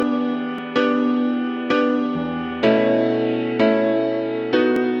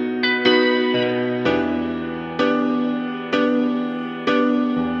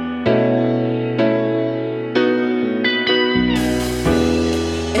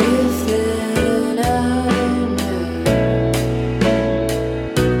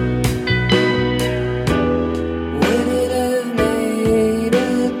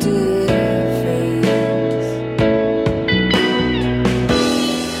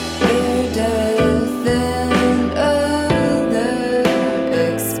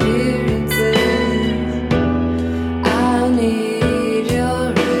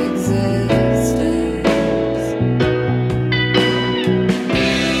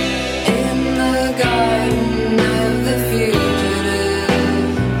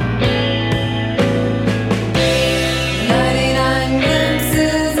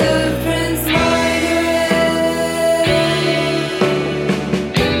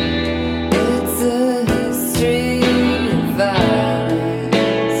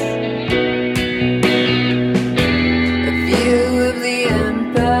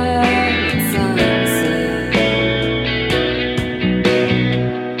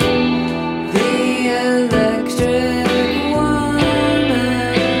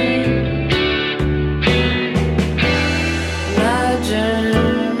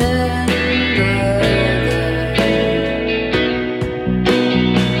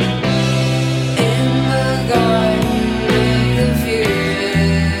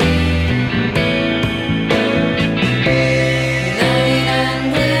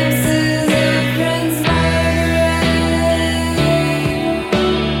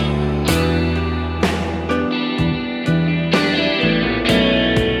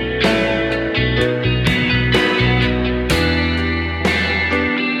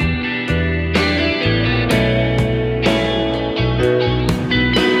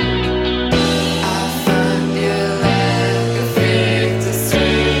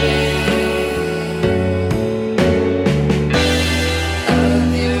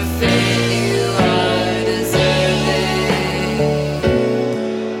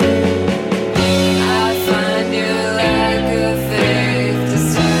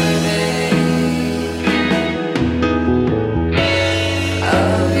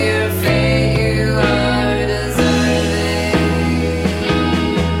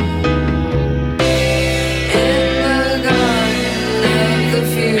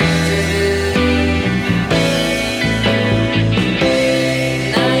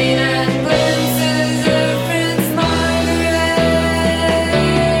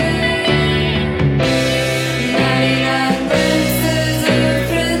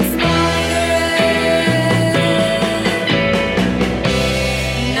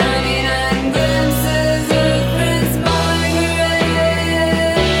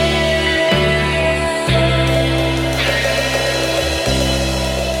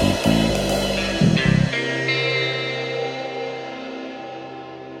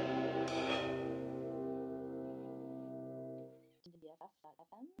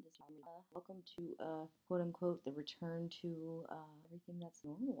BFF.FM. This is welcome to quote unquote the return to everything that's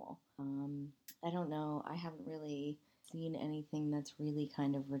normal. I don't know. I haven't really seen anything that's really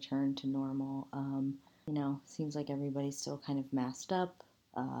kind of returned to normal. Seems like everybody's still kind of masked up.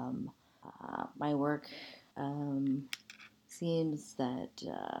 My work seems that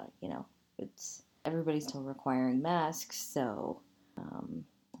it's everybody's still requiring masks. So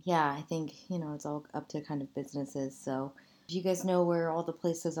I think it's all up to kind of businesses. So if you guys know where all the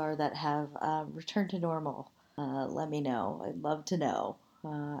places are that have returned to normal, let me know. I'd love to know.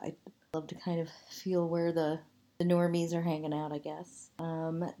 I'd love to kind of feel where the normies are hanging out, I guess.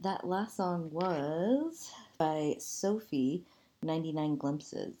 That last song was by Sophie, 99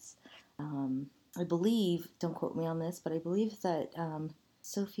 Glimpses. I believe, don't quote me on this, but I believe that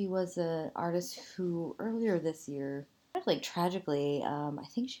Sophie was an artist who earlier this year, kind of like tragically, I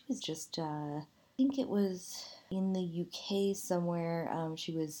think she was just, I think it was in the UK somewhere.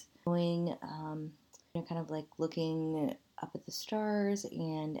 She was going, kind of like looking up at the stars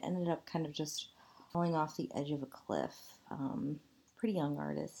and ended up kind of just falling off the edge of a cliff. Pretty young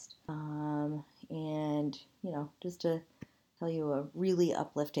artist. And, just to tell you a really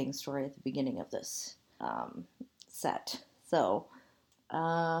uplifting story at the beginning of this set. So,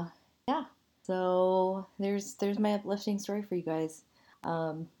 So there's my uplifting story for you guys.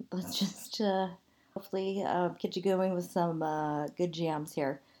 Let's just hopefully get you going with some good jams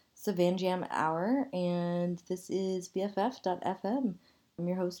here. It's the Van Jam Hour, and this is BFF.FM. I'm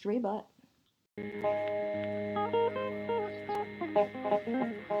your host, Raybot.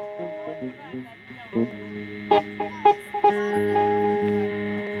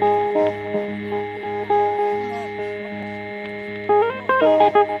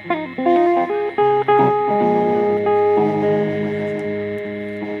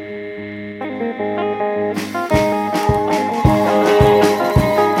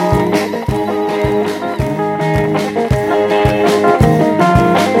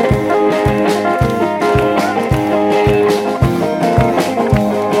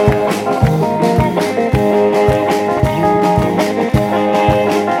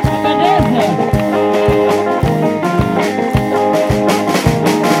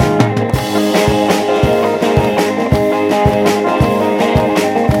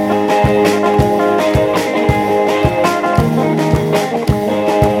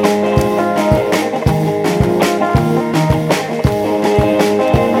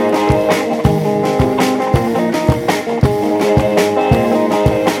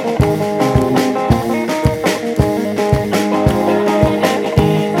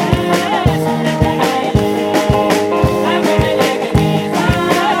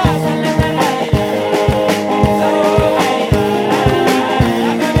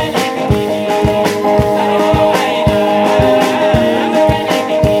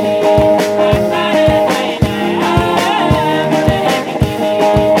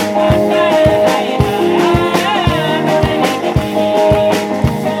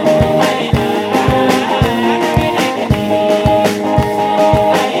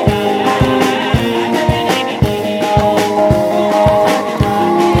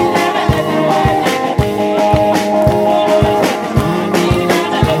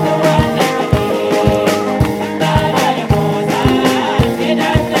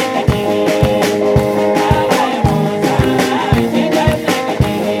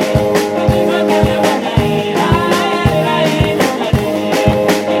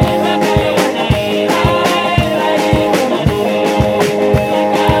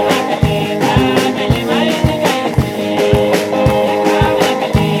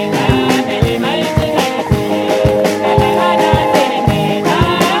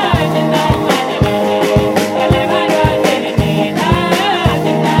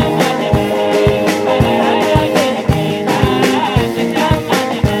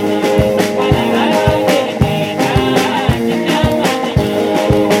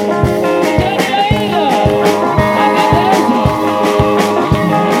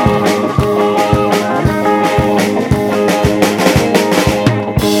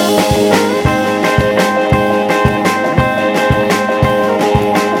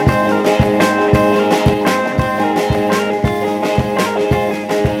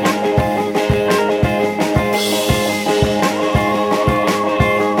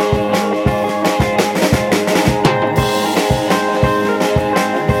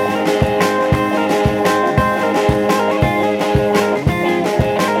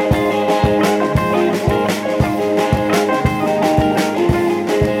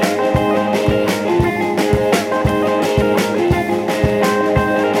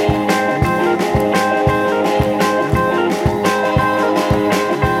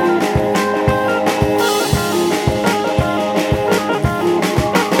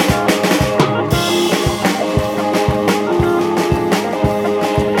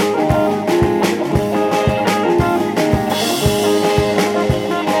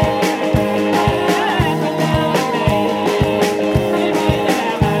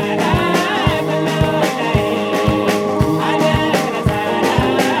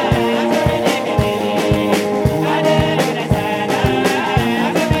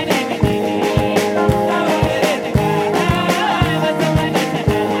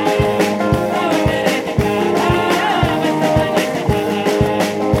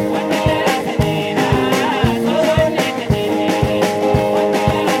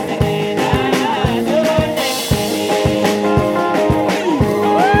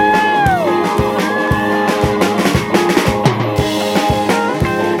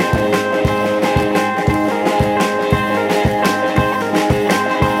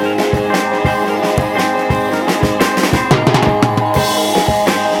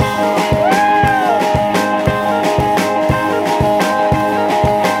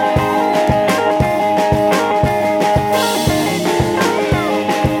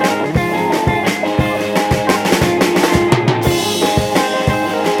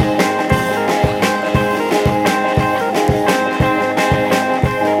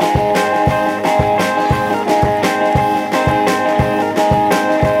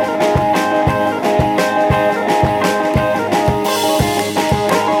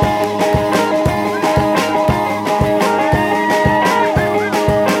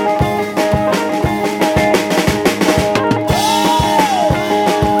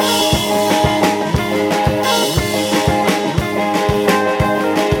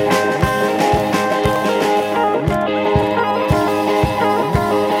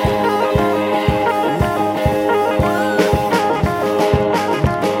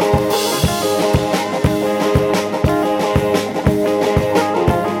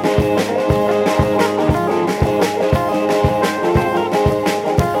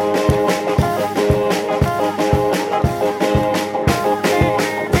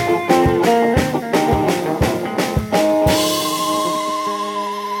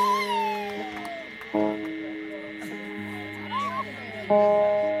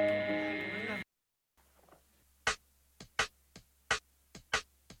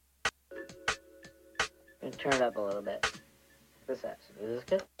 turn it up a little bit. This acid. Is this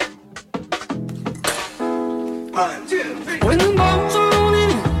good? 1, 2, 3. When the balls are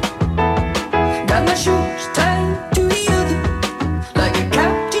rolling in, got my shoes tied to the other, like a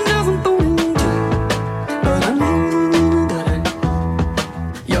captain of a boating team. But I'm leaving better.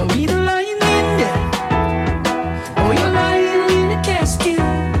 You're either lying in there, or you're lying in a casket.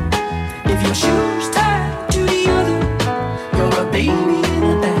 If your shoes tied to the other, you're a baby in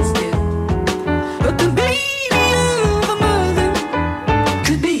a basket. But the baby of a mother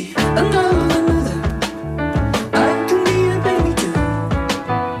could be another mother. I can be a baby too.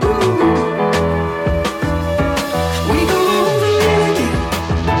 Ooh. We go over it again,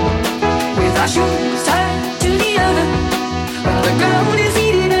 with our shoes tied to the other, while the ground is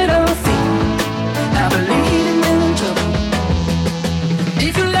eating at our feet. I believe in little trouble.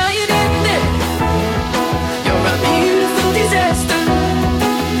 If you're lying in there, you're a beautiful disaster.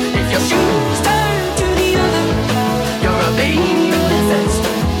 If your shoes tied to the other, you're a baby running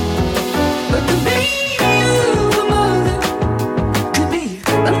faster. But the baby of a mother could be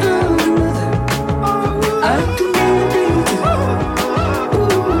another mother. I could be a baby too.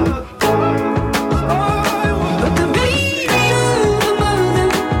 Ooh. But the baby of a mother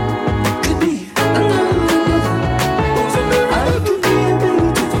could be another mother. I could be a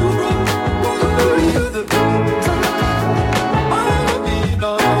baby too.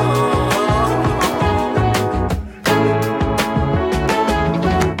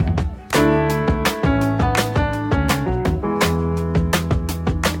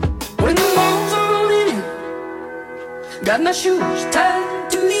 When the balls are rolling in, got my shoes tied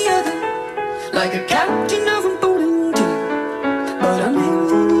to the other, like a captain of a boating team. But I'm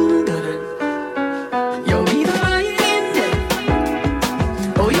living in a gutter. You're either lying in there,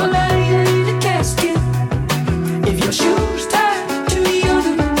 or you're lying in a casket. If your shoes tied to the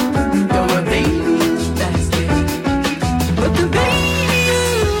other, you're a baby in a basket. But the baby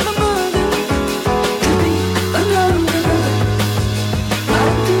of a mother could be another mother. I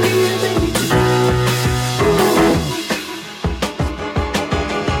could be a baby too.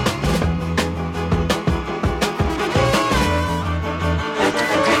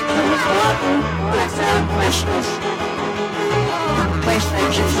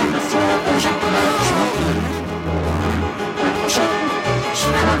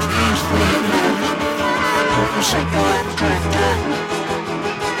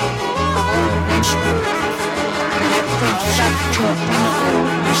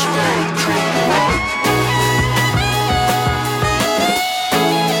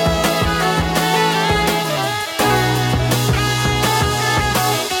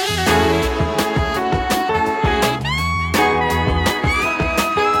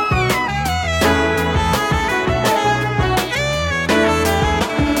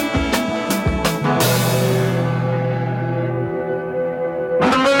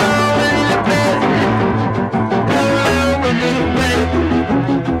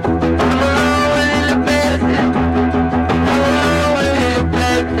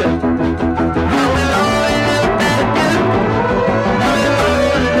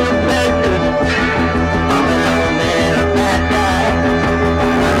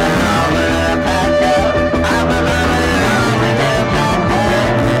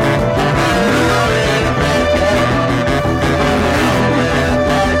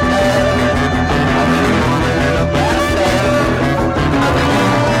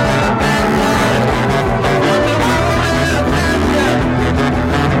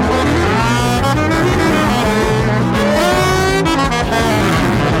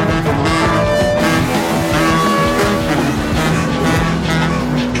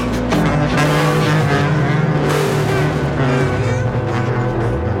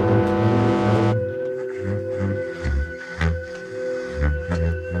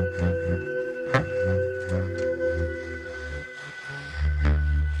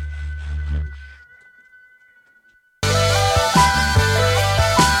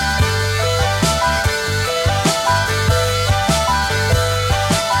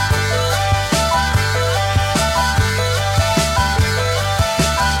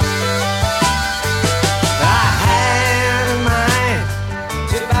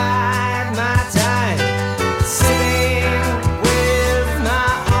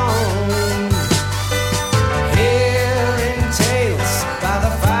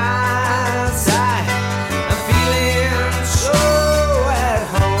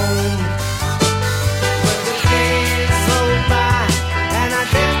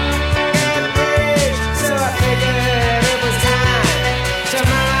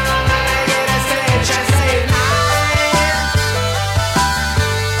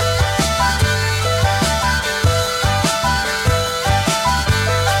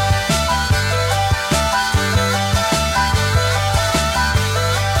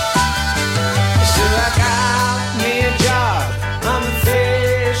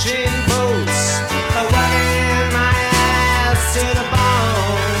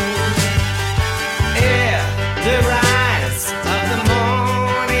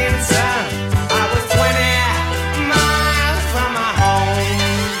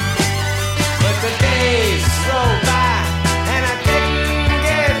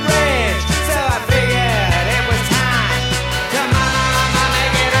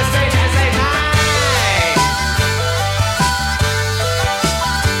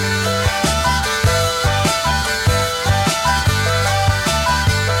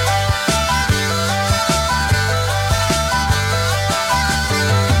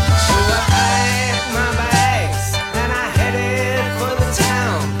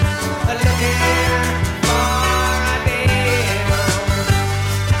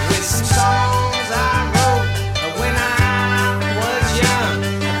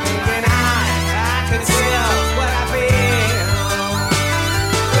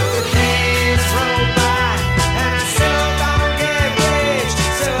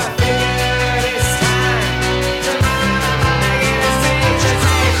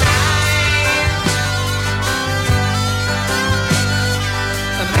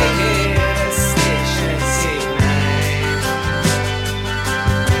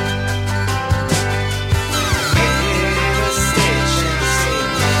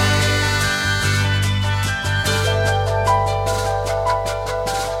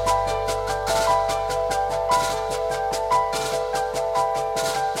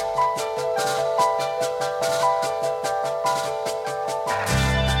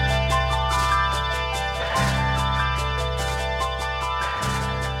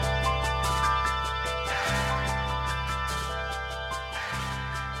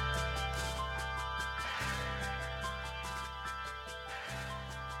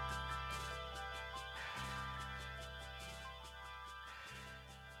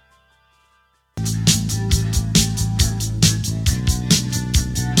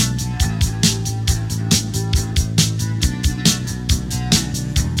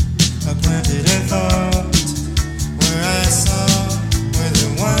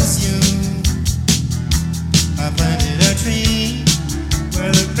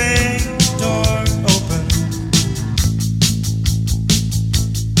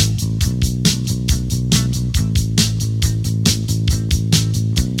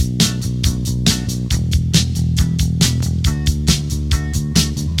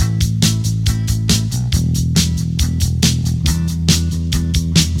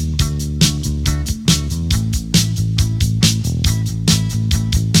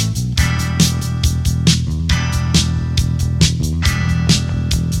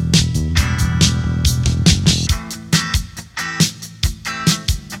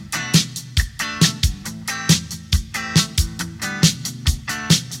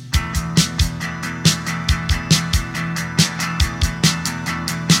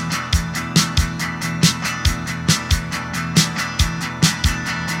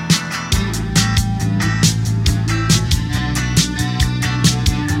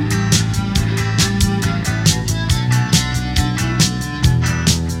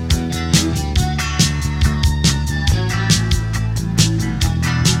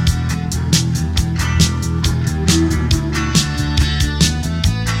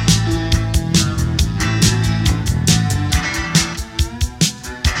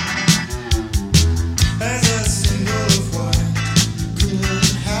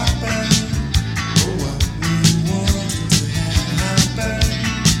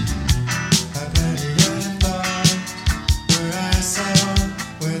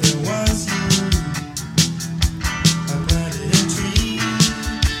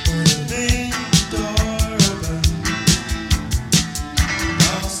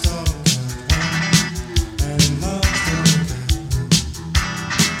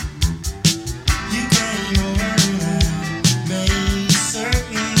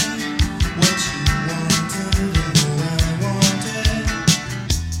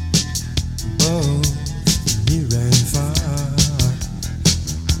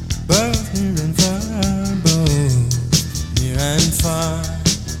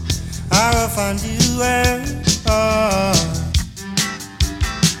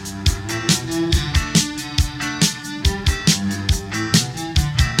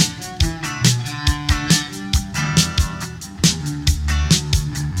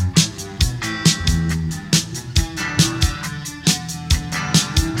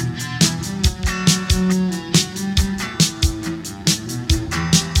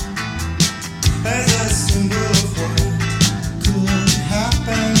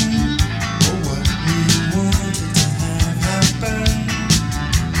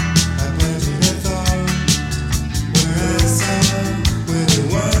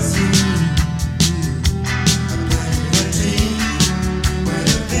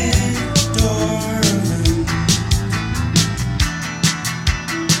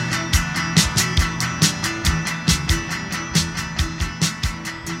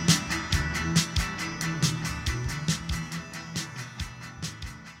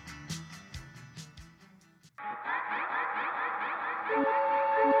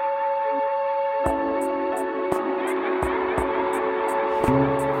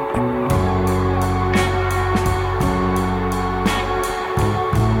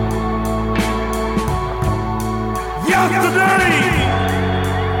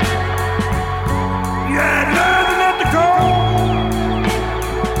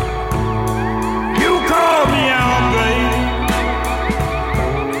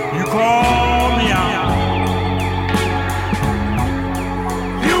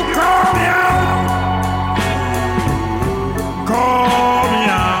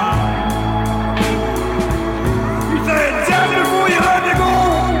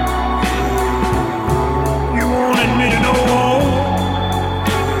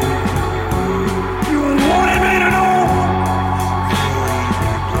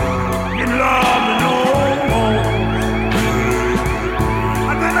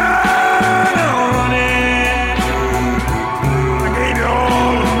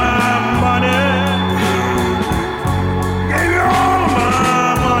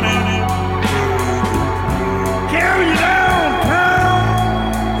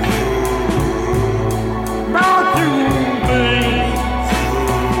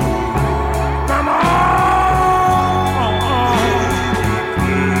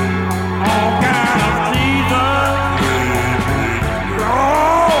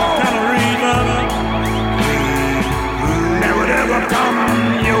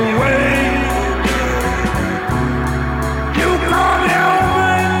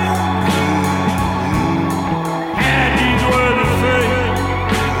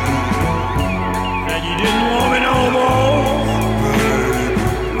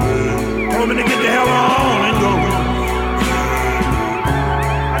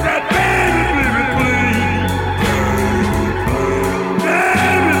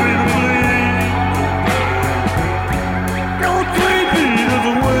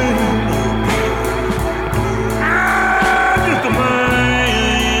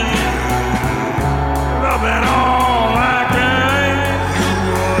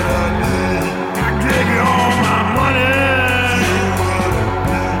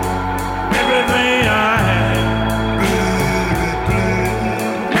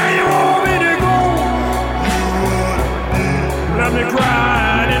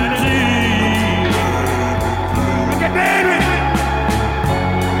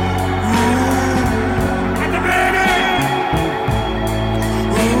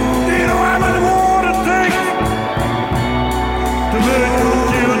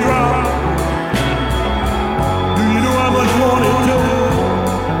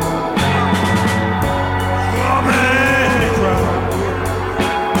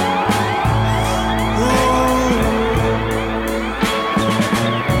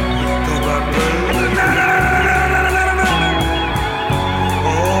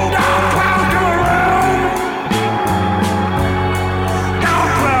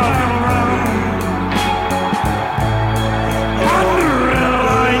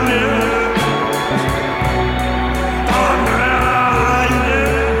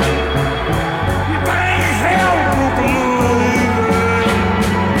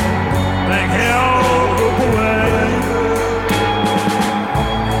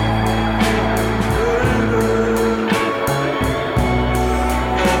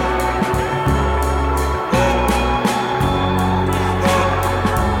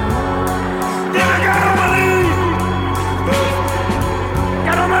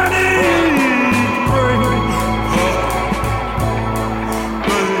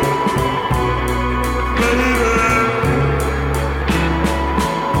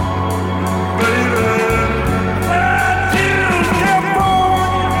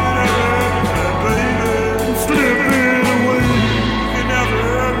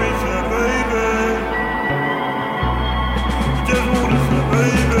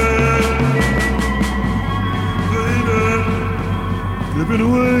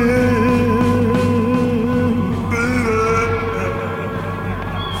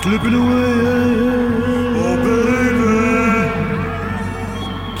 slipping away. Oh, baby,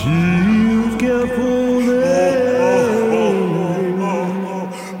 tears kept falling.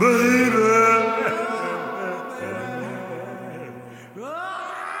 Baby.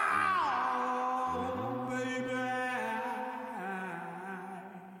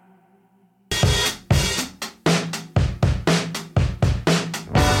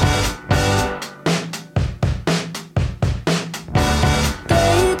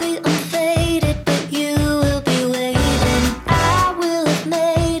 Baby, I'm faded, but you will be waiting. I will have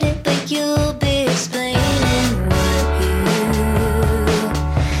made it, but you'll be explaining what you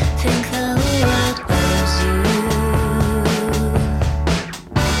think the world owes you.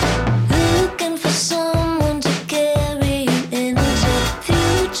 Looking for someone to carry you into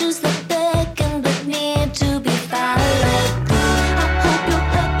futures that beckon but need to be followed through. I hope you're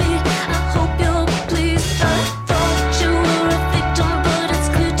happy, I hope you're pleased. I thought you were a victim, but it's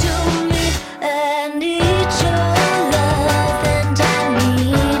clear to me. I need your love and I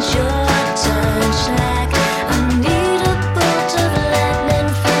need your touch, like I need a bolt of lightning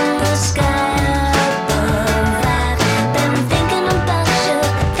from the sky above. I've been thinking about you,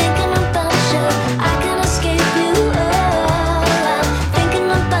 thinking about you. I can't escape you. Oh, I'm thinking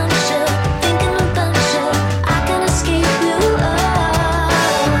about you, thinking about you. I can't escape you. Oh.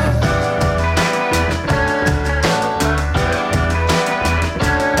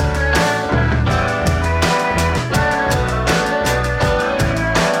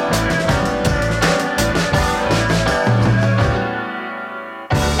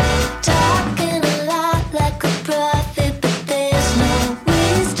 Talking a lot like a prophet, but there's no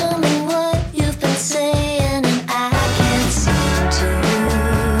wisdom in what you've been saying, and I can't seem to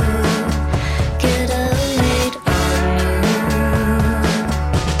get a read on you.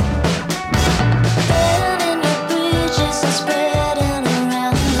 Burning your bridges and spreading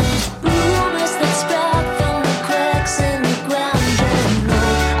around those rumors that sprout from the cracks in the ground. And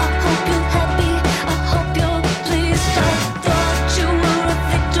I hope you're happy, I hope you're pleased. I thought you were a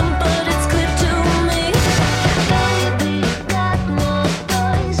victim, but it's clear to me. Baby, you got more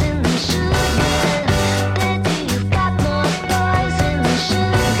poison than sugar. Baby, you got more poison than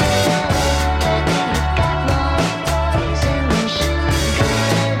sugar. Baby, you got more poison than sugar.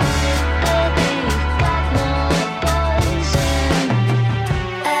 Baby, you got more poison.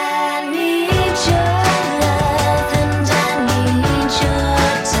 I need your love and I need your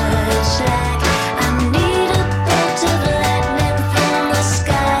touch, like I need a bolt of lightning from the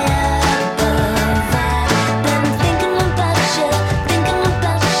sky above. I've been thinking about you, thinking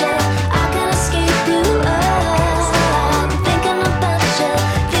about you. I can't escape you. Oh, I'm thinking about you,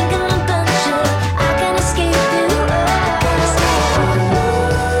 thinking about you. I can't escape you. Oh,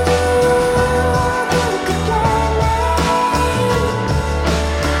 you could play me. Every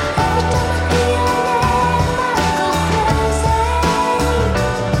time I hear your name, I go crazy.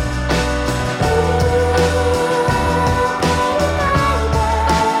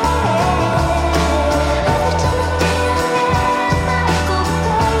 Every time I hear your name, I go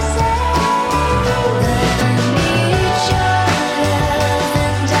crazy. I need your love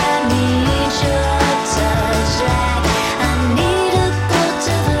and I need your touch, like I need a bolt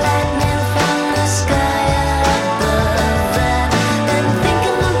of lightning from the sky above. I've been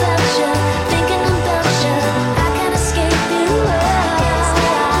thinking about you, thinking about you. I can't escape you.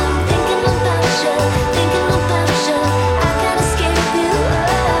 I'm thinking about you, thinking about you. I can't escape you.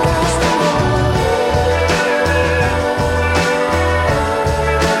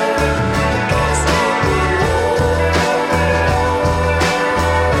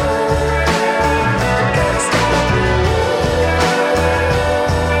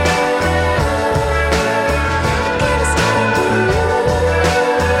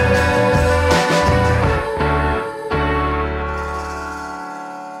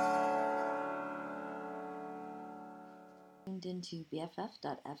 Tuned into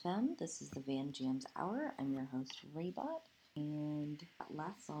BFF.fm. This is the Van Jams Hour. I'm your host, Raybot. And that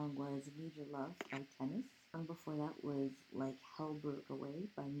last song was Need Your Love by Tennis. And before that was Like Hell Broke Away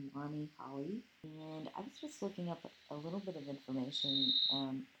by Lonnie Holly. And I was just looking up a little bit of information.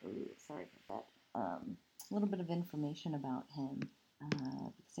 Sorry about that. A little bit of information about him.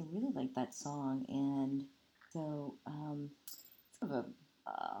 Because I really like that song. And so, sort of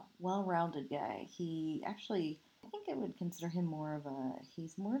a well-rounded guy. He actually, I think I would consider him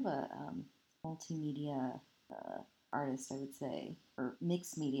he's more of a multimedia artist, I would say, or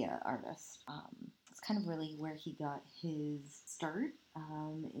mixed media artist. It's kind of really where he got his start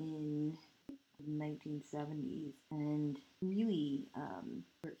in the 1970s, and really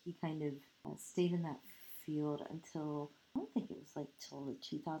where he kind of stayed in that field until I don't think it was was like till the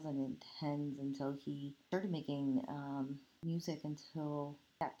 2010s until he started making music until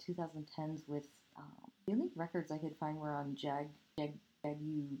 2010s with the only records I could find were on Jaguar.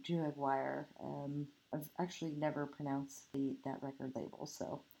 I've actually never pronounced that record label,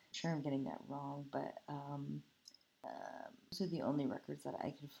 so I'm sure I'm getting that wrong, but those are the only records that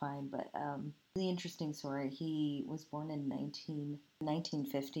I could find. But really interesting story. He was born in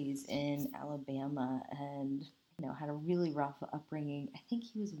 1950s in Alabama, and had a really rough upbringing. I think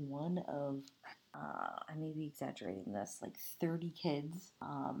he was one of I may be exaggerating this, like 30 kids,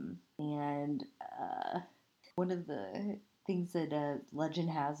 and one of the things that legend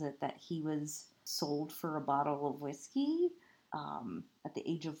has it that he was sold for a bottle of whiskey at the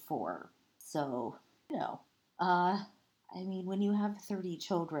age of 4. So, I mean, when you have 30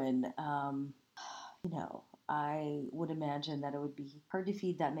 children, I would imagine that it would be hard to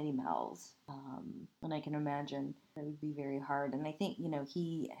feed that many mouths. And I can imagine that would be very hard. And I think, he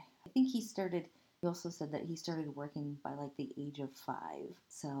also said that he started working by like the age of 5.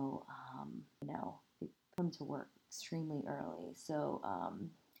 So, he come to work extremely early. So,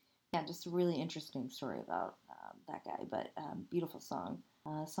 just a really interesting story about that guy, but beautiful song.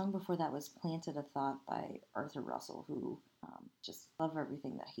 Song before that was Planted a Thought by Arthur Russell, who just love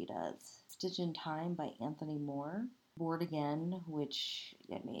everything that he does. Stitch in Time by Anthony Moore. Bored Again, which,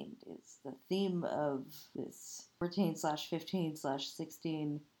 is the theme of this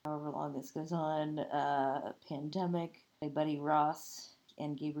 14/15/16, however long this goes on, Pandemic by Buddy Ross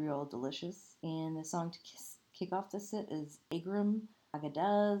and Gabriel Delicious. And the song to kick off the set is Agram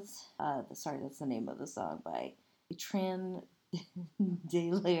Agadaz. That's the name of the song, by Bertrand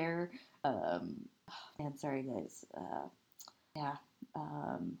Delaire. Sorry guys.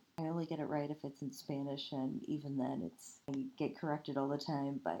 I only get it right if it's in Spanish, and even then I get corrected all the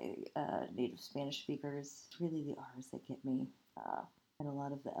time by native Spanish speakers. It's really the R's that get me, and a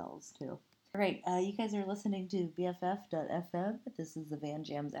lot of the L's too. Alright, you guys are listening to BFF.FM. This is the Van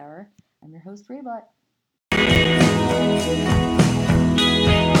Jams Hour. I'm your host, Raybot.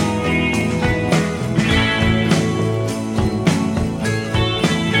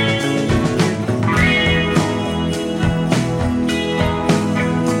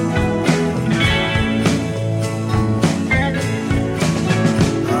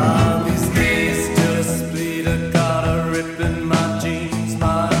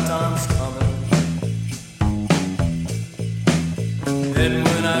 And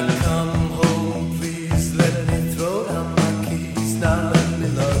when I come home, please let me throw down my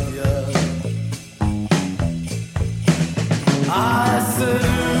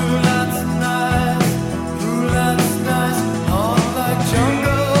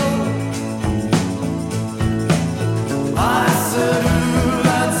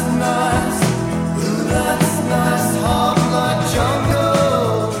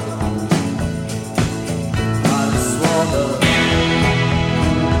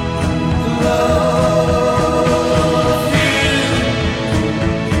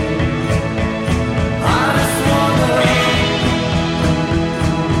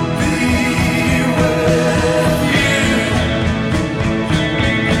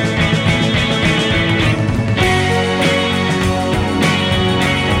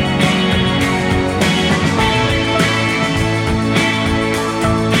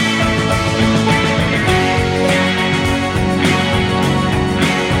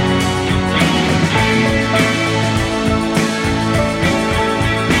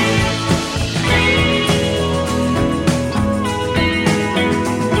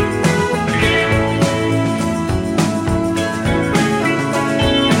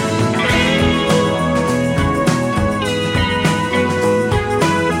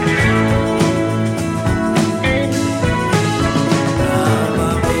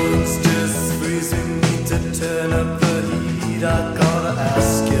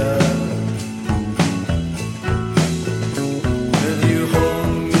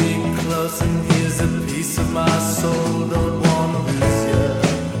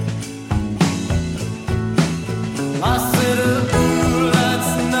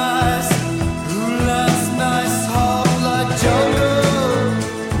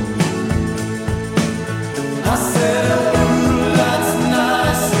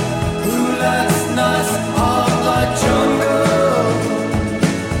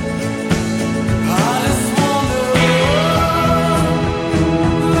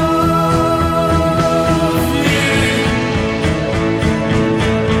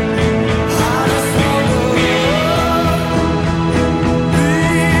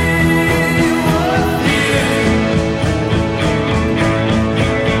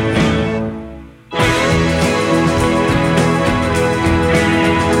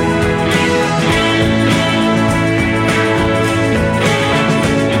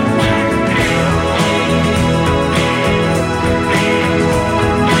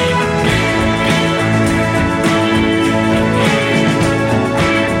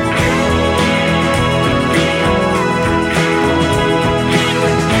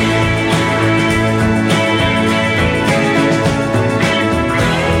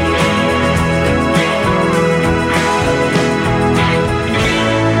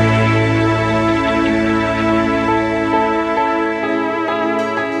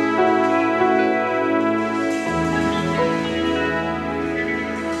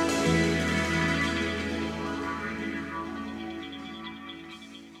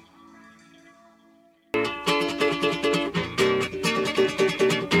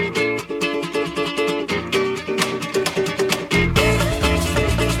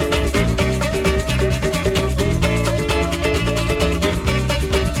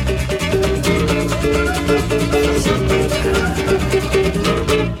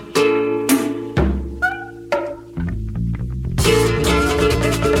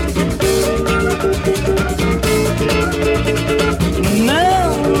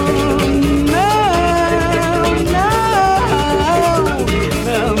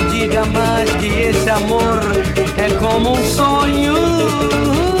como um sonho,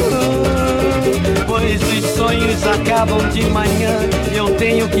 pois os sonhos acabam de manhã e eu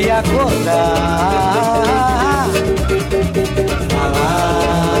tenho que acordar. Lá,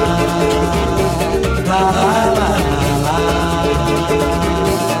 lá, lá, lá, lá,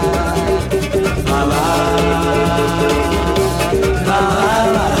 lá, lá, lá,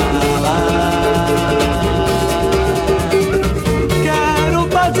 lá, lá. Quero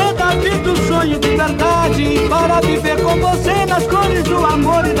fazer da vida um sonho de verdade, para viver com você nas cores do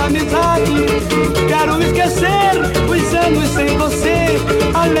amor e da amizade. Quero esquecer os anos sem você,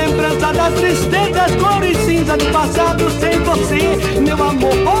 a lembrança das tristezas, cores cinza do passado sem você. Meu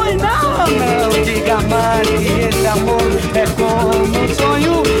amor, oi, não, não diga mais que esse amor é como um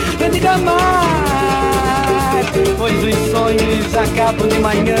sonho. Não diga mais, pois os sonhos acabam de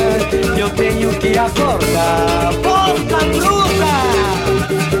manhã e eu tenho que acordar. Força bruta!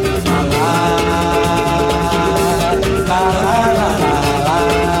 Lá, lá, lá, lá, lá.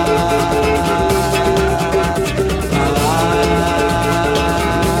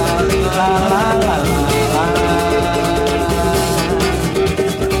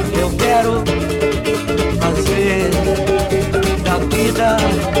 Eu quero fazer da vida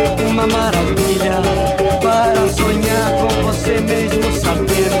uma maravilha, para sonhar com você mesmo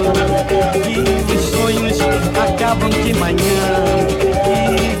sabendo que os sonhos acabam de manhã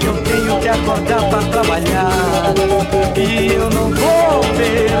e que eu tenho que acordar para trabalhar. E eu não vou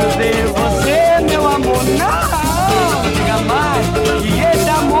perder você, meu amor, não diga mais que esse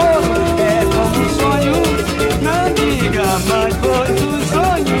amor é como um sonho. Não diga mais, pois os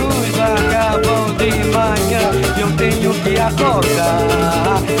sonhos acabam de manhã e eu tenho que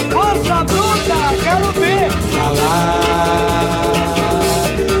acordar. Força bruta, quero ver. Lá, lá,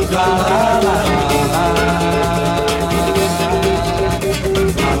 lá, lá, lá, lá.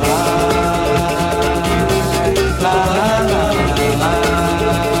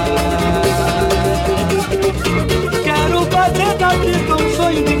 Quero fazer da vida um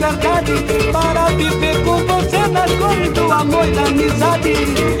sonho de verdade, para viver com você nas cores do amor e da amizade.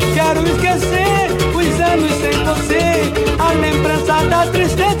 Quero esquecer os anos sem você, a lembrança da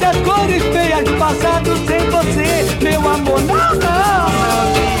tristeza, as cores feias do passado sem você. Meu amor, não, não, não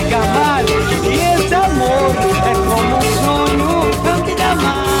diga mais que esse amor é como um sonho. Não diga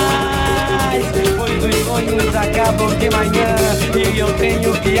mais, pois os sonhos acabam de manhã e eu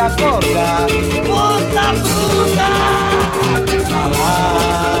tenho que acordar. Força bruta!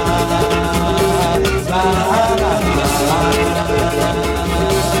 Lá, lá, lá, lá, lá,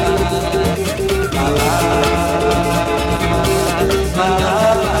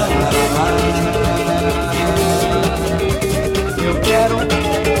 eu quero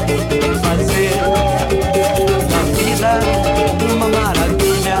fazer da vida uma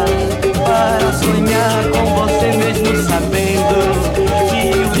maravilha, para sonhar com você mesmo sabendo que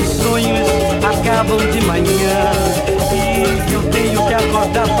os sonhos acabam de manhã e eu tenho que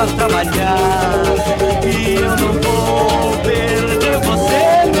acordar para trabalhar. E eu não vou perder você,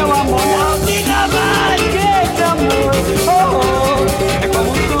 meu amor. Não diga mais que esse amor é como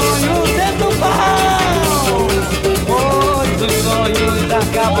um sonho dentro do pau. Pois os sonhos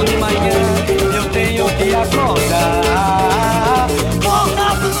acabam de manhã, eu tenho que acordar. Porra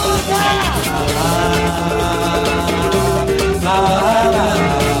bruta! Lá, lá, lá,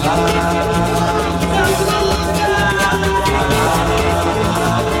 lá, lá.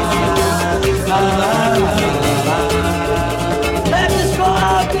 Let's go,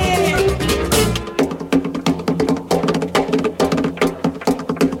 baby!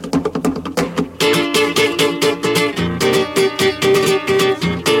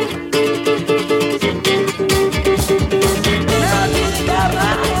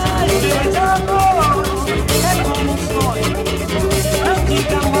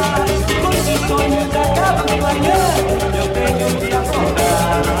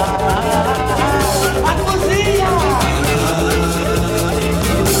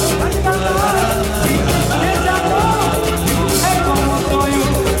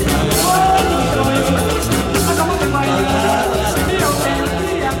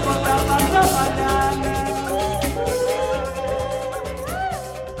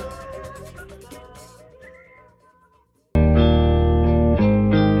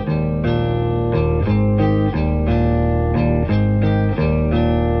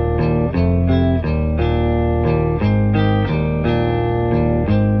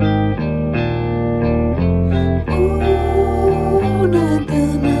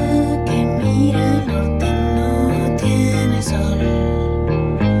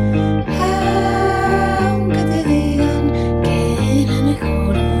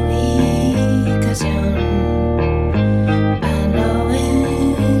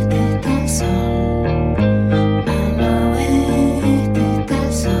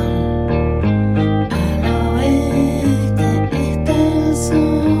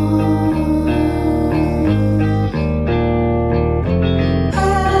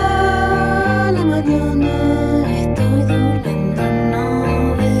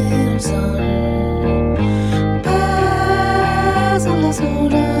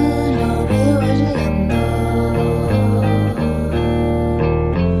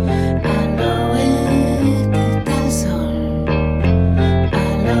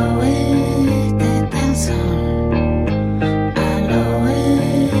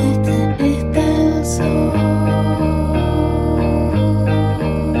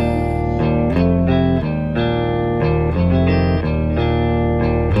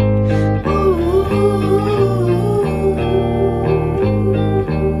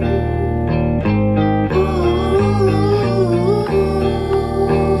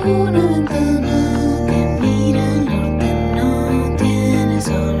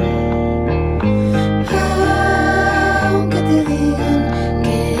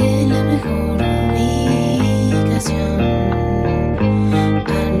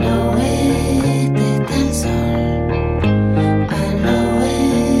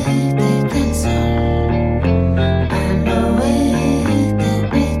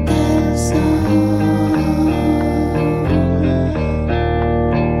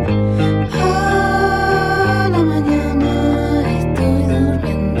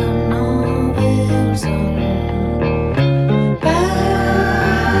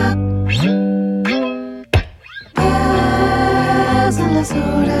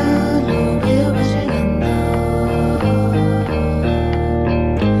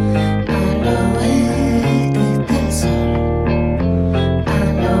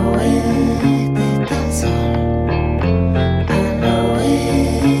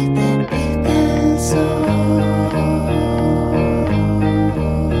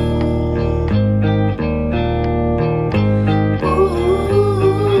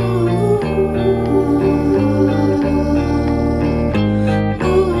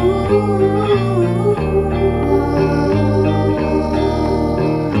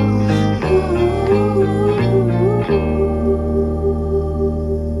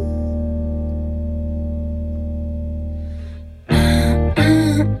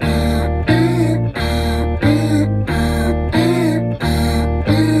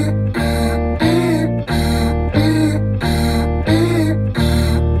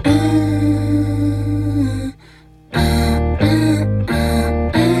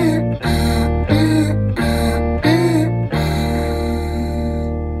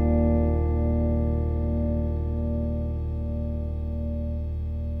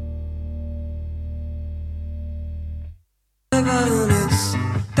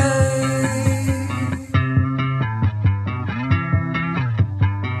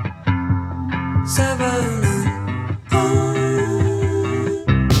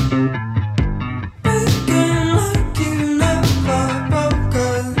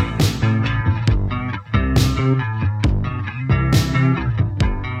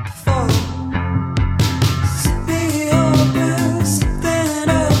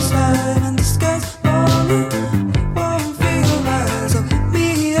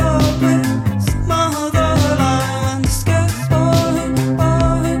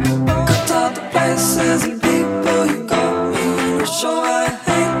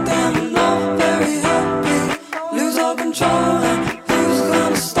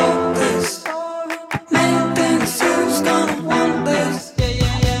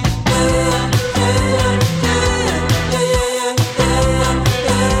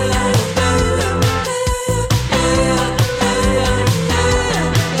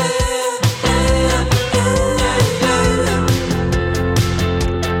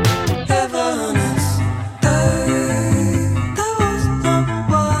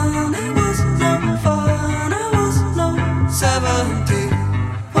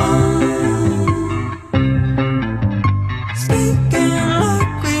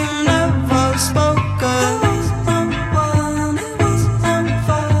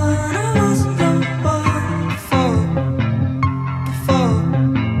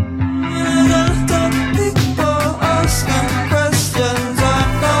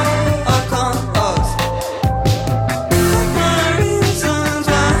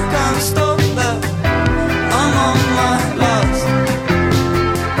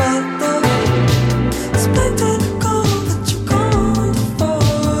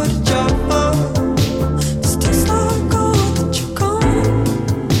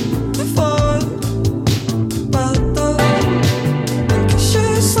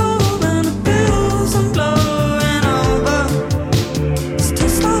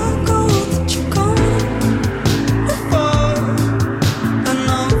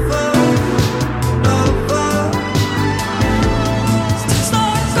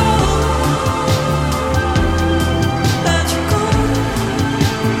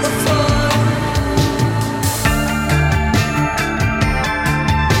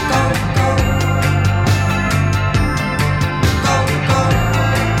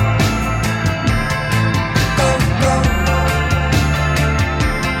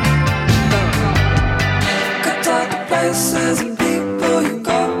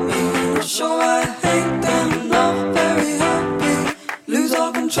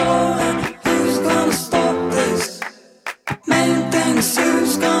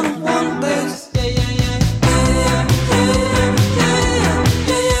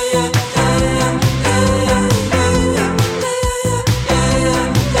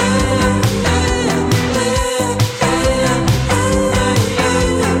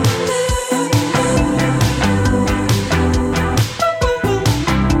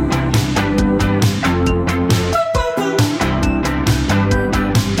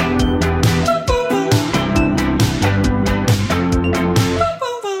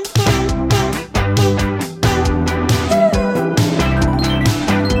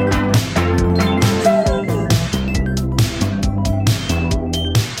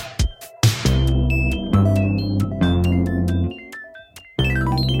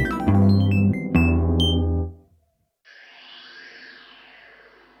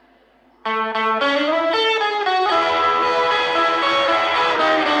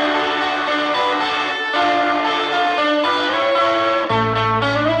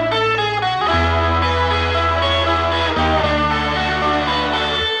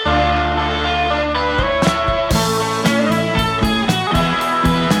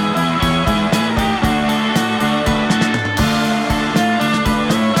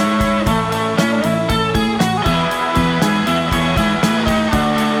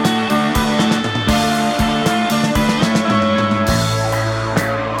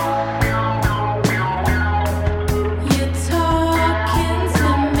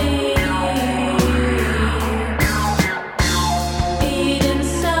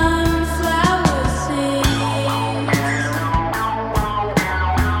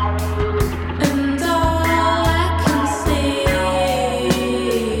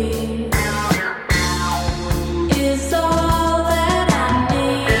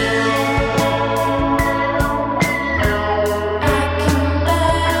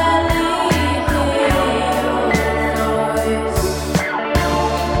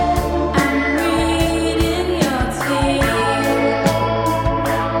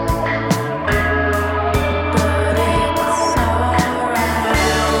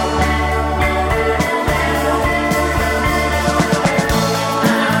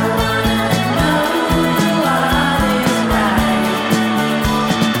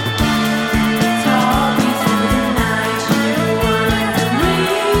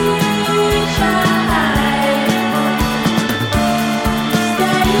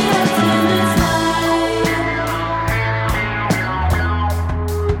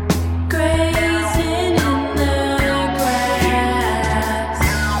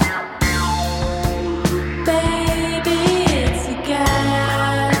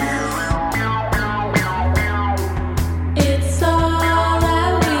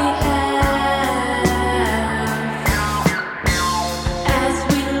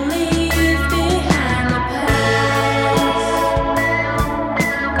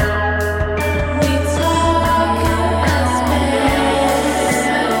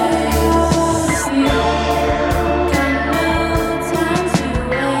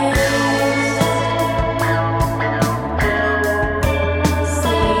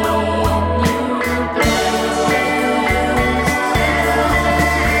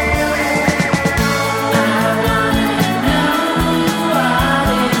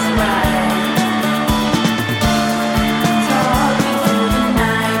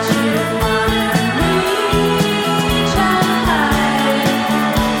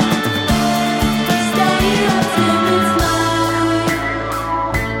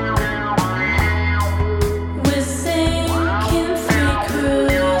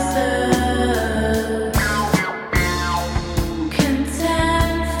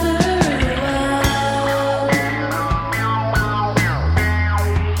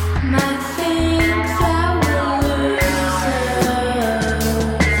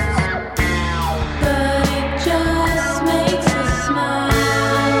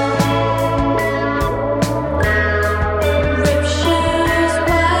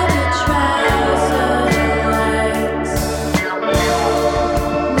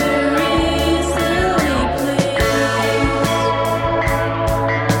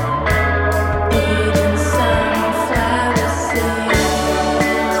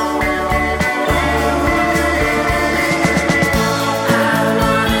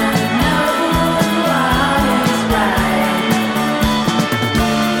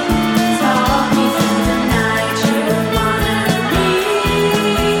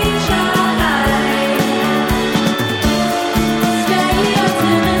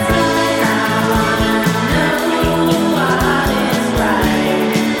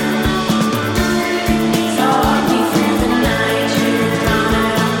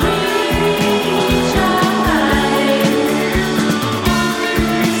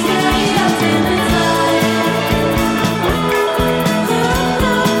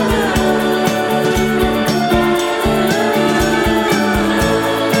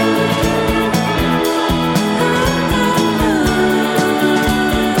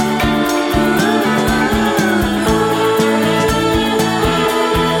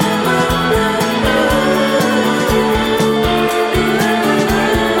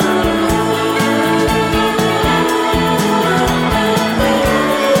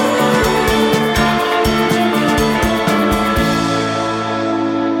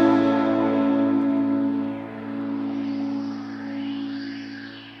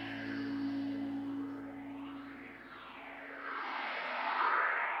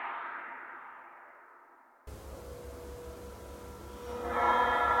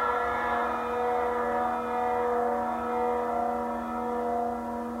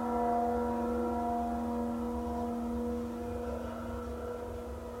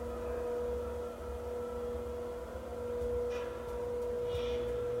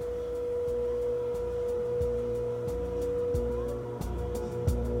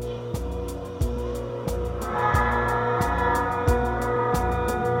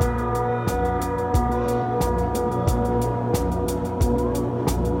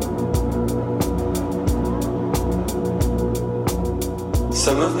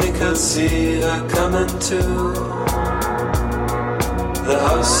 Some of me could see her coming to the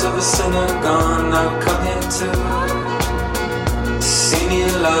house of a sinner gone. I've come here to see me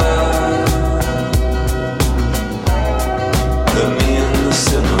alive. The me and the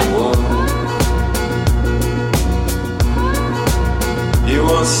sinner war. You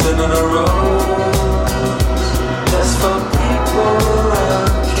want sin in a row? That's for people I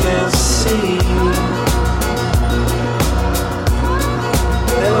can't see.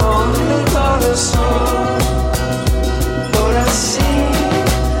 They only got a song, but I see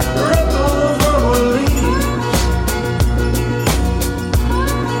ripples on leaves.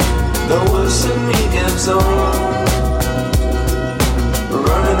 The worst in me gives on,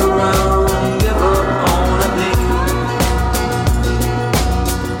 running around, give up on a beat.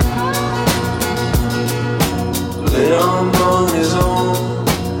 Laid on his own,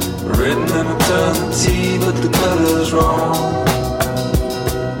 written in eternity, but the color's wrong.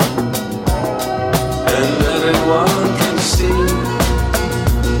 And everyone can see,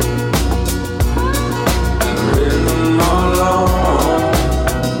 and written all along.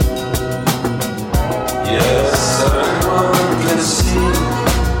 Yes, everyone can see,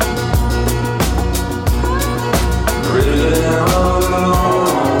 written all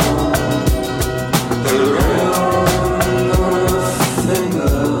along. The ring on a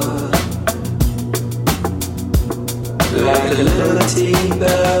finger, like a liberty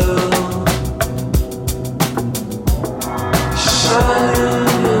bell.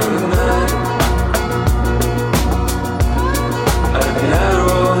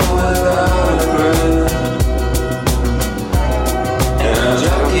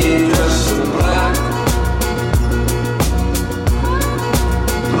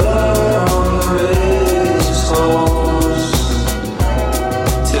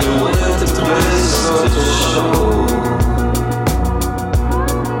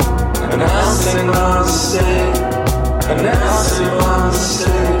 Announcing my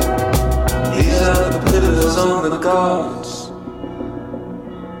mistake. These are the pillars on the gods.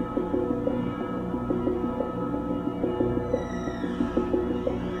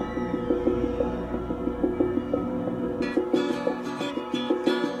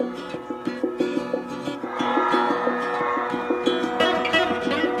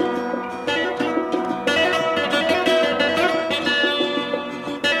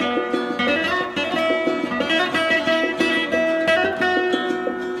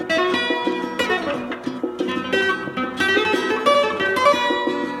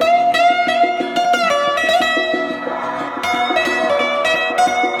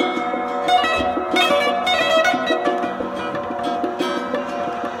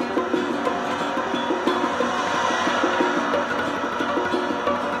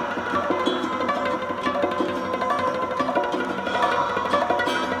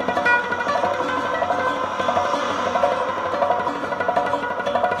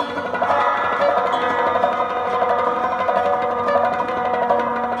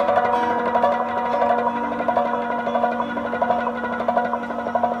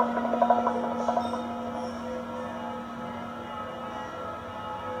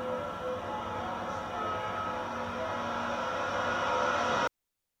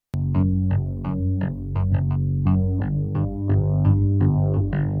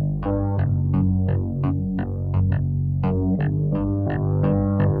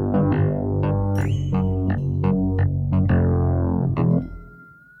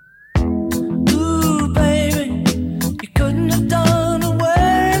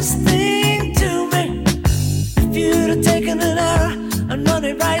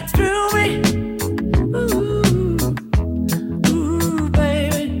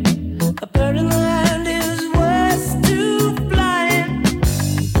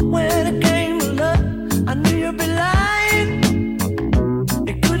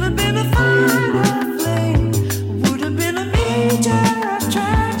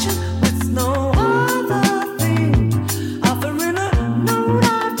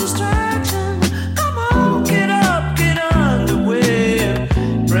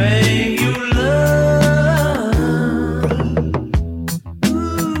 Rain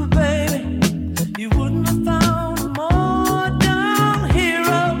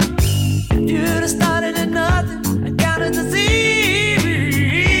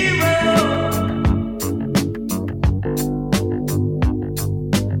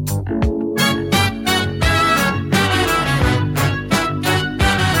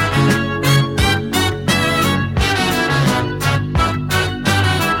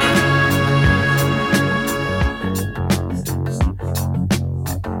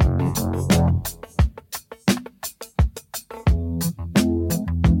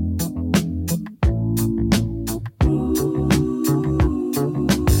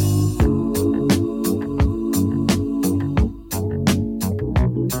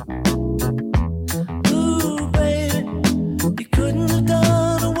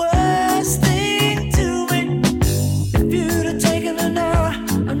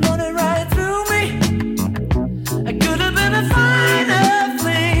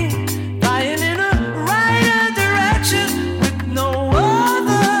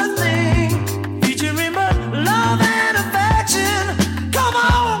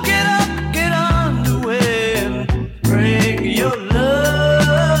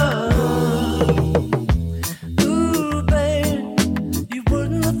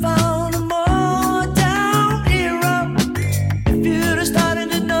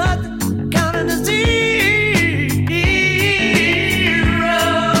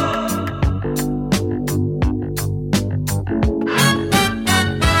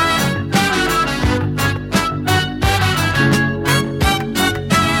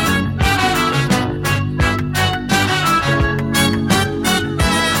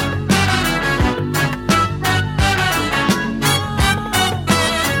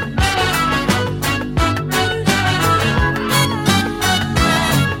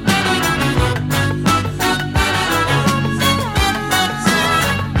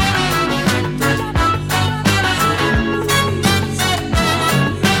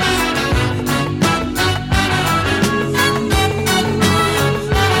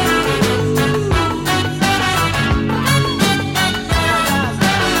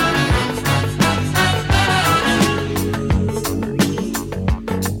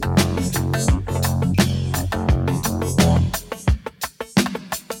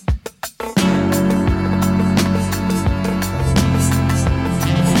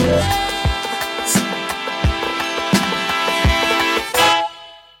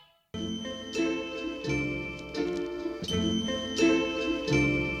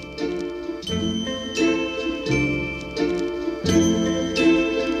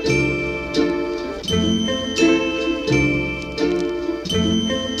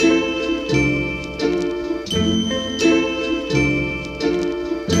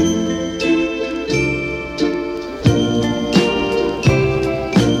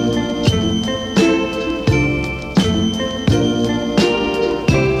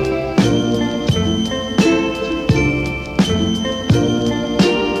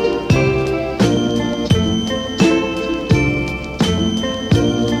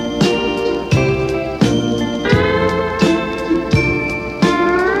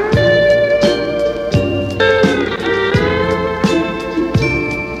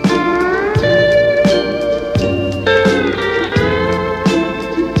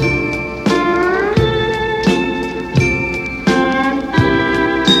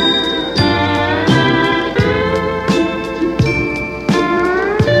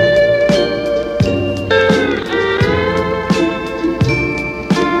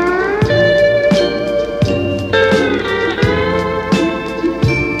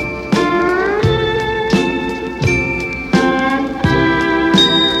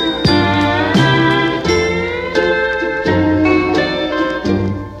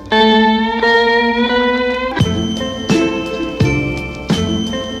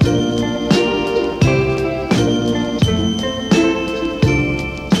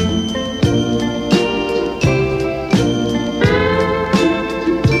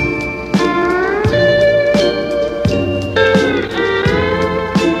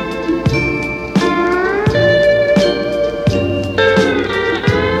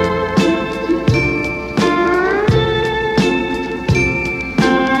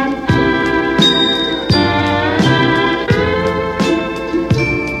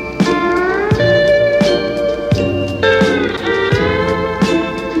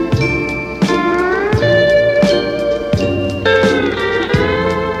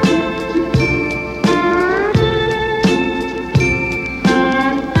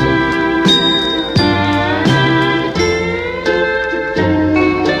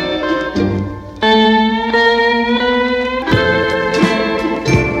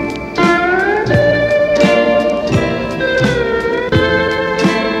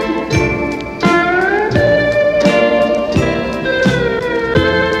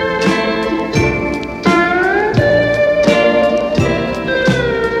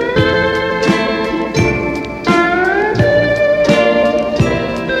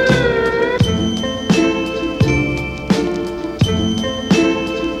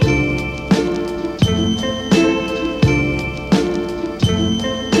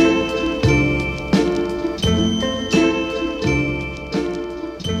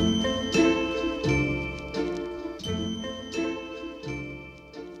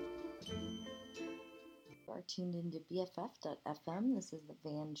tuned into BFF.FM. This is the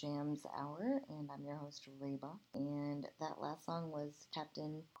Van Jams Hour, and I'm your host, Reba. And that last song was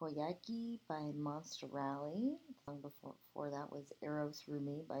Captain Koyaki by Monster Rally. The song before that was Arrow Through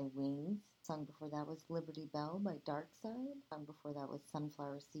Me by Wings. The song before that was Liberty Bell by Darkside. The song before that was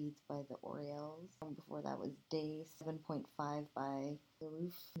Sunflower Seeds by the Orioles. The song before that was Day 7.5 by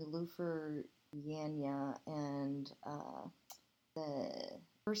Nilufer Yanya, and the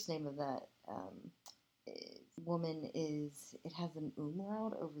first name of that woman it has an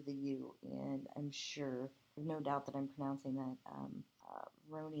umlaut over the U, and I'm sure, no doubt that I'm pronouncing that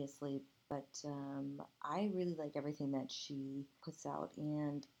erroneously, but I really like everything that she puts out,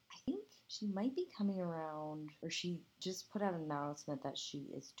 and I think she might be coming around, or she just put out an announcement that she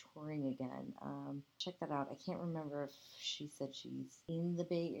is touring again. Check that out. I can't remember if she said she's in the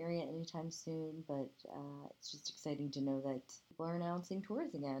Bay Area anytime soon, but it's just exciting to know that people are announcing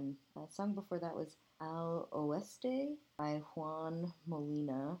tours again. The song before that was Al Oeste by Juan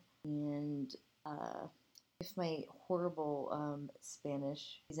Molina, and if my horrible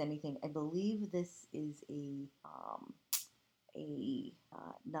Spanish is anything, I believe this is a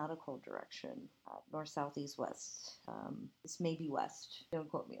nautical direction, north, south, east, west. This may be west. Don't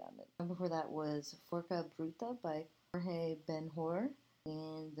quote me on it. And before that was Forca Bruta by Jorge Ben-Hur,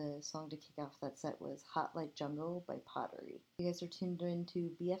 and the song to kick off that set was Hot Like Jungle by Pottery. You guys are tuned into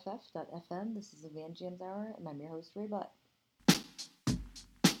BFF.FM. This is the Van Jams Hour, and I'm your host, Ray Butt.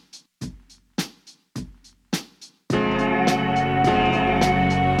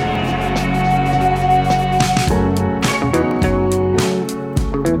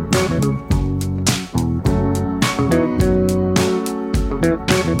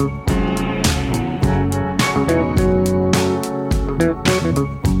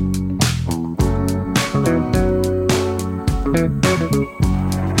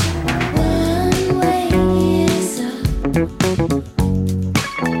 One way is up,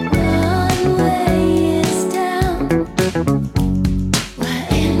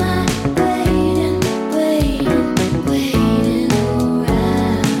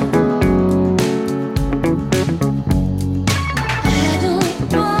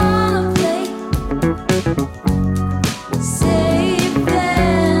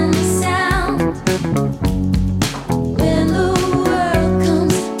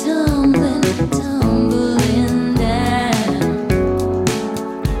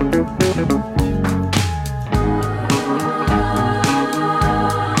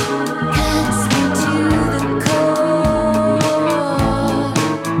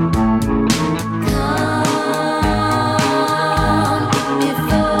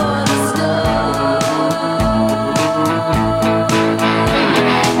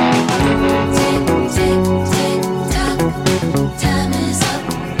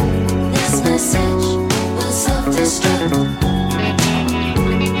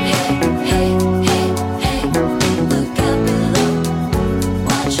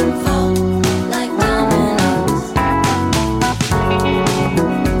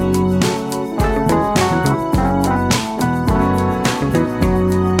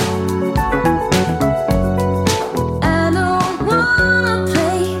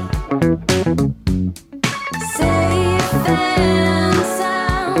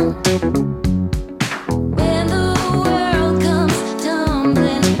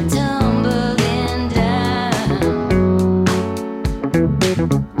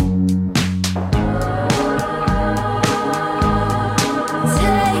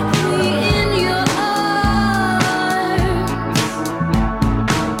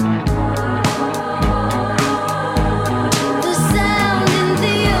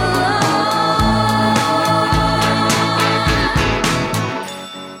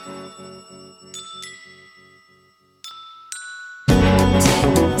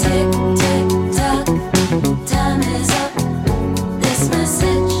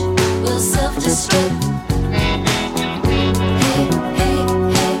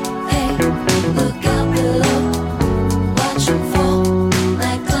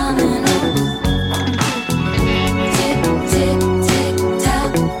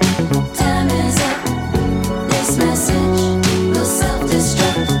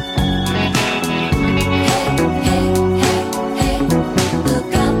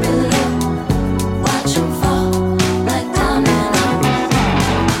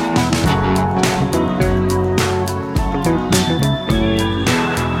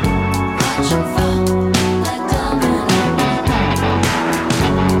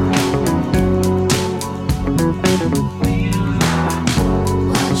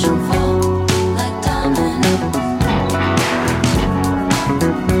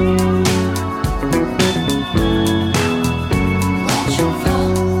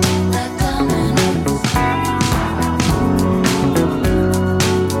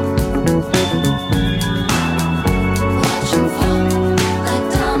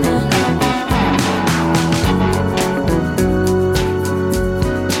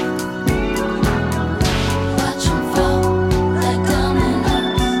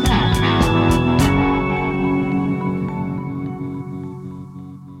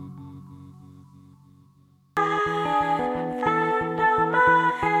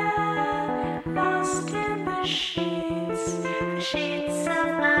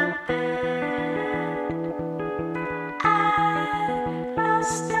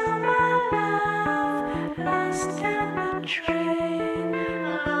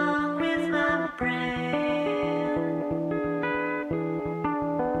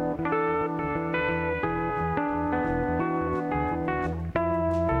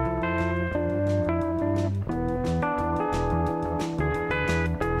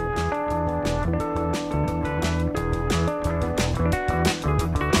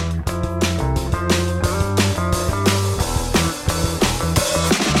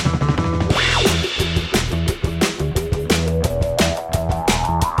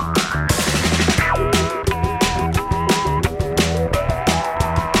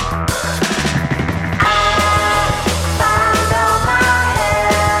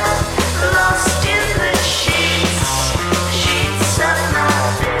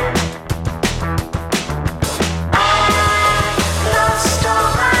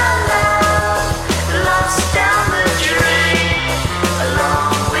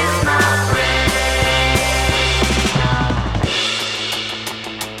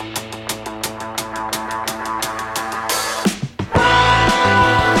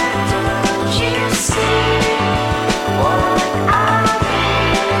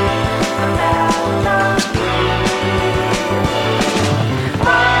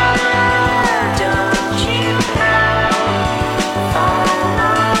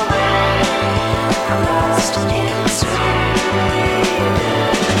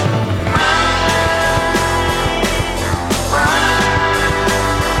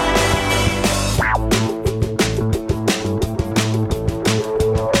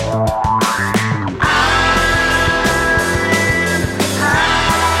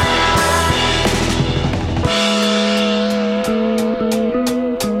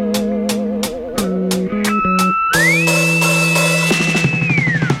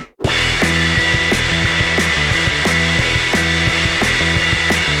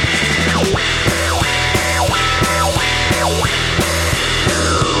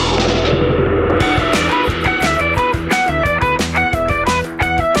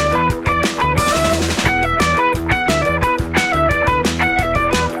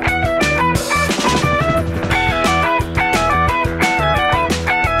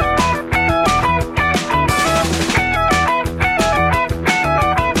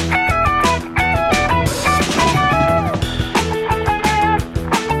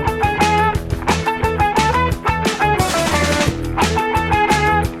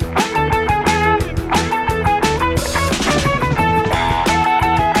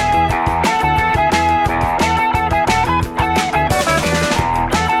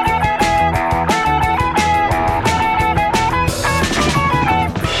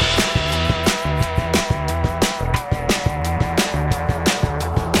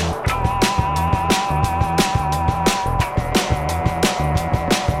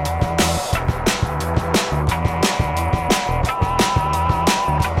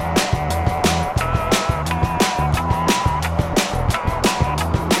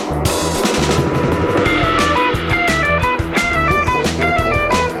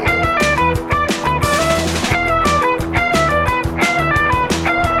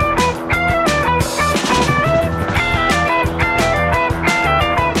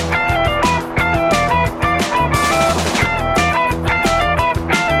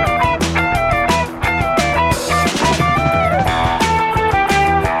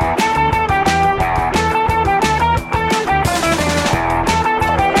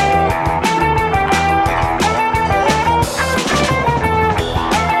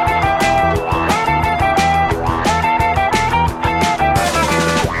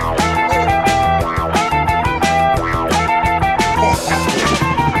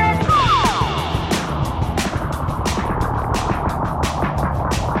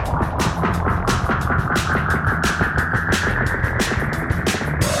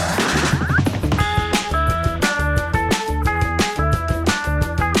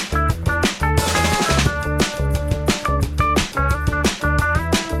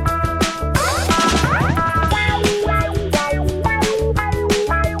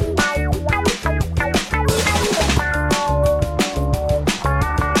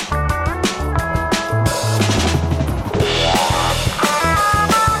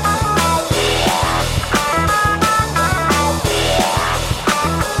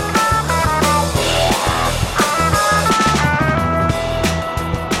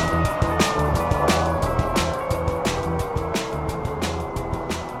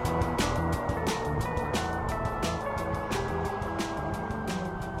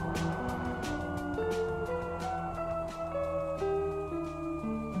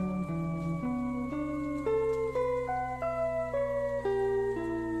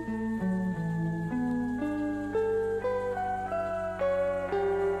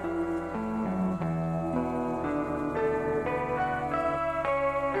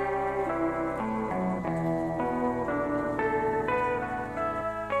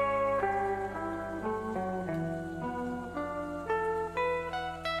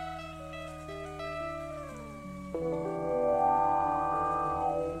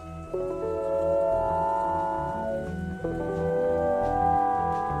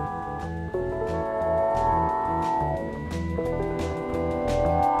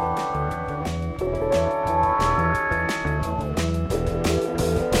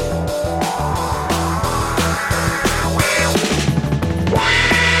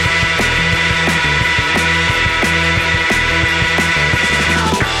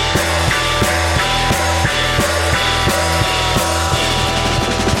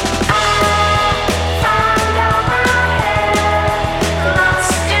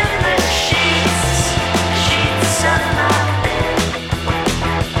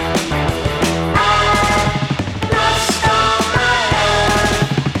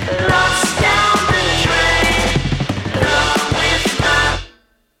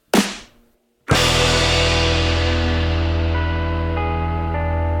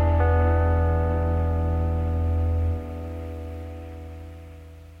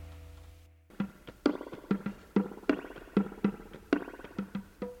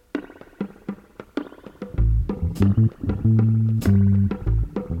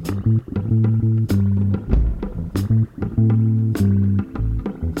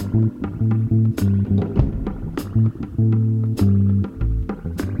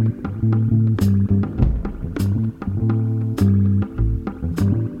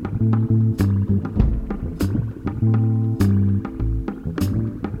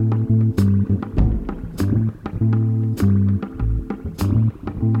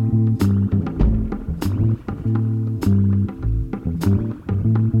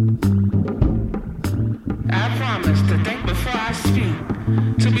 I promise to think before I speak,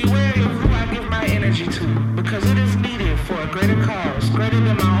 to be wary of who I give my energy to, because it is needed for a greater cause, greater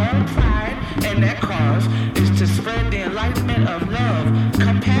than my own pride, and that cause is to spread the enlightenment of love,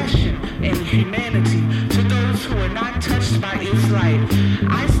 compassion, and humanity to those who are not touched by its light.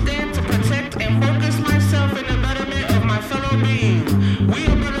 I stand to protect and focus myself in the betterment of my fellow being. We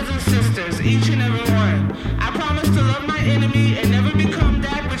are brothers and sisters, each and every one. I promise to love my enemy and never become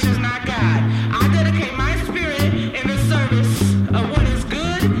that which is not God. I dedicate my spirit in the service of what is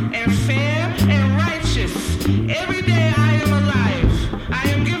good and fair and righteous. Every day I am alive. I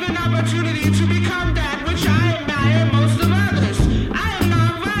am given opportunity to become that which I admire most of others. I am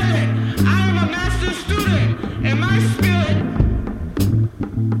nonviolent. I am a master student, and my spirit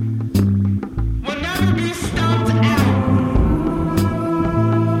will never be stomped out.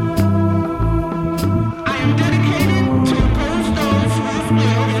 I am dedicated to oppose those whose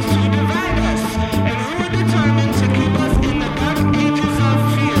will is to divide us, and who are determined to keep us in the dark ages of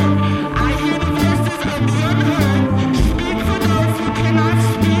fear. I hear the voices of the unheard, speak for those who cannot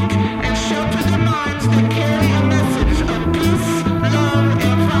speak, and shelter the minds that carry a message of peace, love,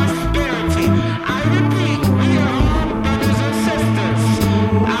 and prosperity. I repeat, we are all brothers and sisters.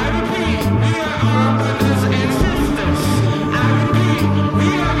 I repeat, we are all brothers and sisters. I repeat, we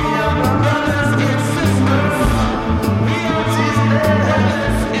are all brothers and sisters. We are all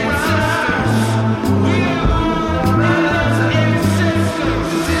brothers and sisters. We are all brothers and sisters.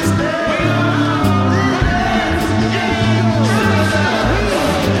 We are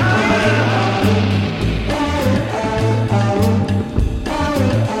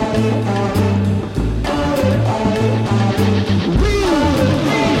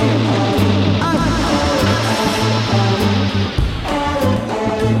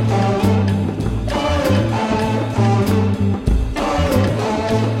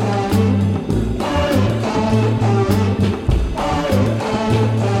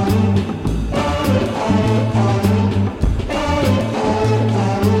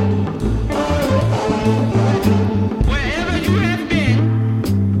wherever you have been,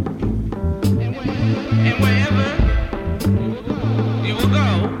 and wherever you will go,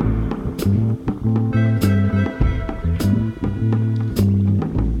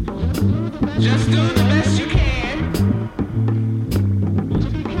 just do the best you can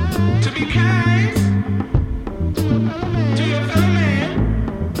to be kind to your fellow man.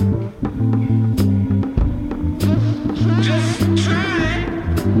 Just try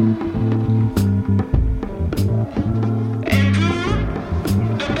and do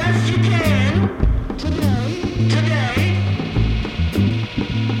the best you can today.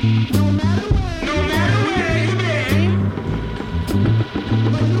 No matter where you've been,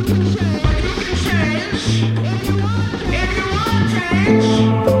 but you can change if you want to change.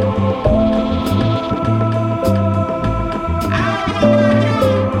 I don't know about you,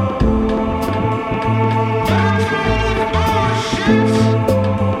 but I'm tired of bullshit.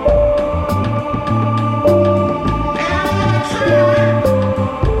 And I wanna try to do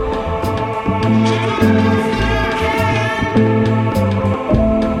the best that I can.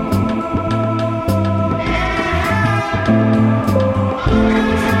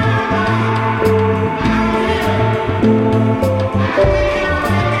 And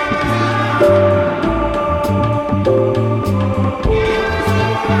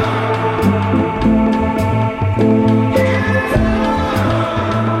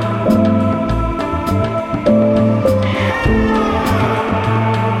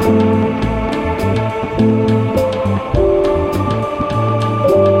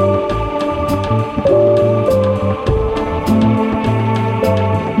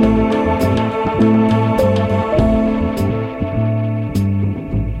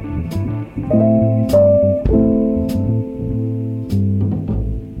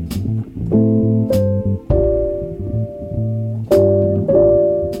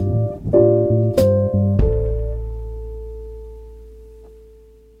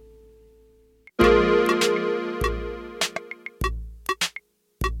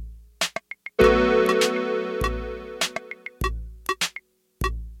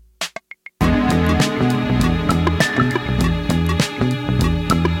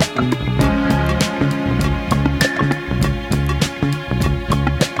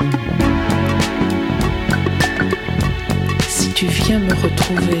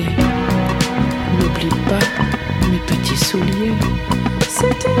retrouver. N'oublie pas mes petits souliers.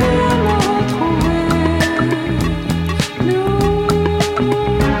 C'était à me retrouver.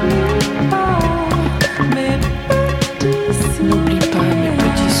 N'oublie pas mes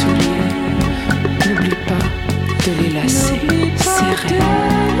petits souliers. N'oublie pas de les lacer, serrer.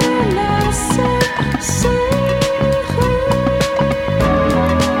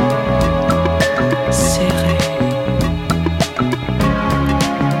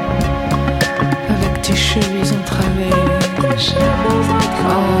 Avec tes chevilles en travers.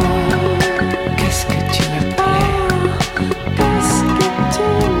 Oh, qu'est-ce que tu me plais. Qu'est-ce que tu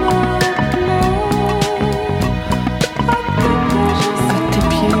me plais. À tes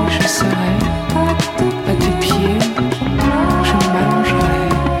pieds je serai. À tes pieds je m'allongerai.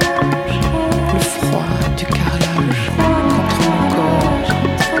 Le froid du carrelage contre mon corps.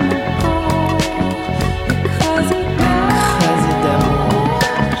 Écrasé d'amour.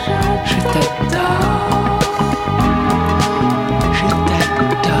 Je t'adore. Je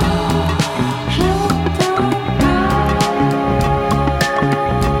t'adore.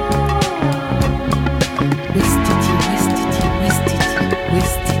 Westiti, Westiti, Westiti,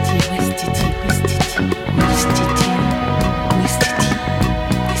 Westiti, Westiti, Westiti, Westiti, Westiti,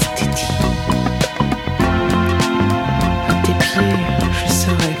 Westiti. À tes pieds, je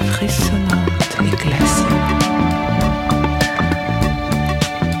serai frissonnante et glacée.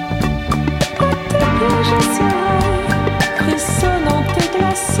 Je serai frissonnante et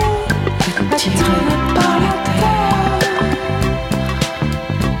glacée, attirée par la terre,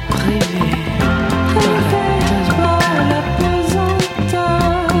 rêvée par la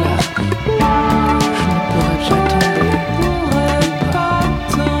pesanteur. Là, je ne pourrais pas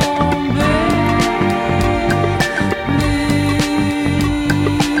tomber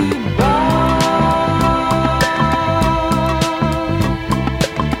plus bas.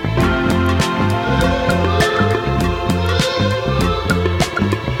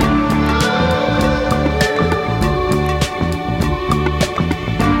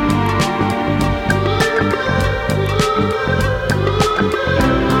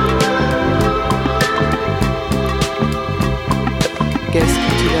 Qu'est-ce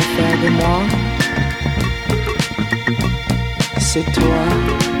que tu vas faire de moi? C'est toi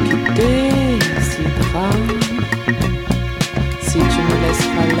qui décideras si tu me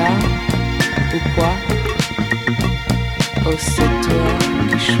laisseras là ou quoi. Oh, c'est toi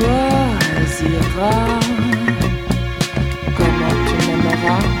qui choisiras comment tu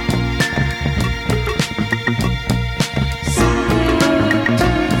m'aimeras. Si tu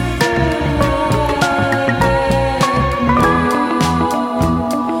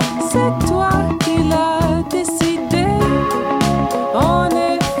c'est toi qui l'as décidé. En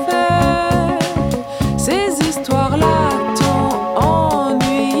effet, ces histoires-là t'ont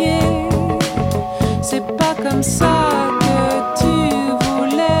ennuyé. C'est pas comme ça que tu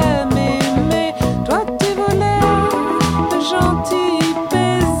voulais m'aimer. Toi tu voulais de gentils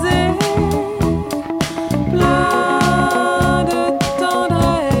baisers, plein de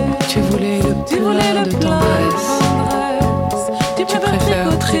tendresse. Tu voulais le plein de tendresse. Tu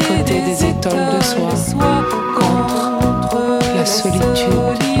préfères tricoter des étoiles de soie contre la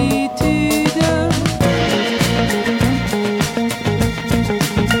solitude.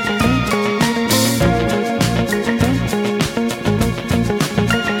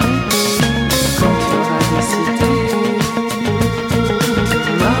 Quand tu auras décidé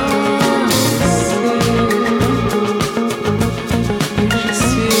de m'embrasser, je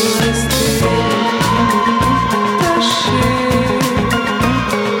suis restée attachée.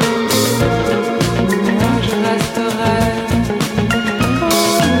 Moi je resterai quand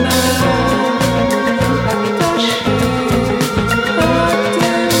même attachée à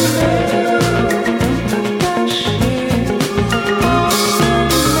t'aimer, attachée à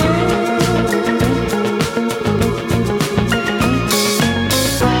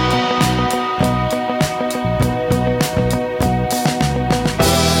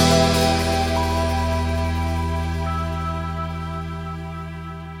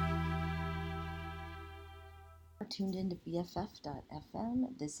You're tuned into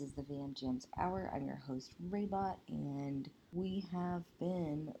BFF.FM. This is the Van Jams Hour. I'm your host, Raybot, and we have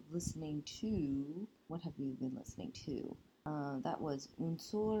been listening to... What have we been listening to? That was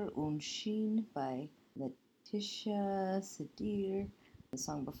Unsur Unshin by Letitia Sadir. The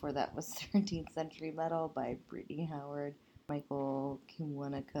song before that was 13th Century Metal by Brittany Howard, Michael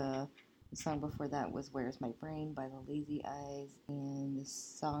Kiwanuka. The song before that was Where's My Brain by The Lazy Eyes. And this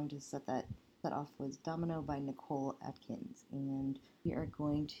song just set that That off was Domino by Nicole Atkins, and we are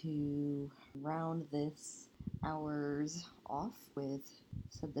going to round this hours off with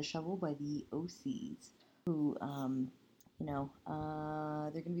Said the Shovel by the OCs, who, they're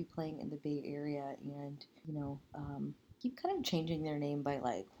going to be playing in the Bay Area, and, keep kind of changing their name by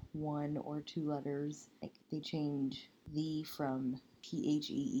like one or two letters. Like they change the from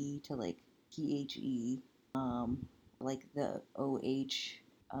PHEE to like PHE, like the OH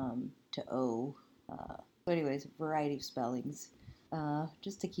to O. So anyways, variety of spellings.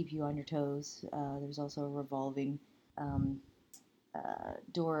 Just to keep you on your toes. There's also a revolving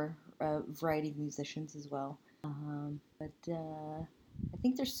door, variety of musicians as well. But I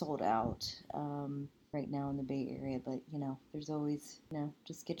think they're sold out right now in the Bay Area. But, there's always,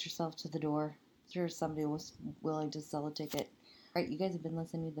 just get yourself to the door. I'm sure somebody was willing to sell a ticket. All right, you guys have been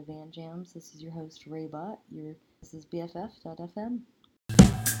listening to the Van Jams. This is your host, Ray Bott. This is BFF.FM.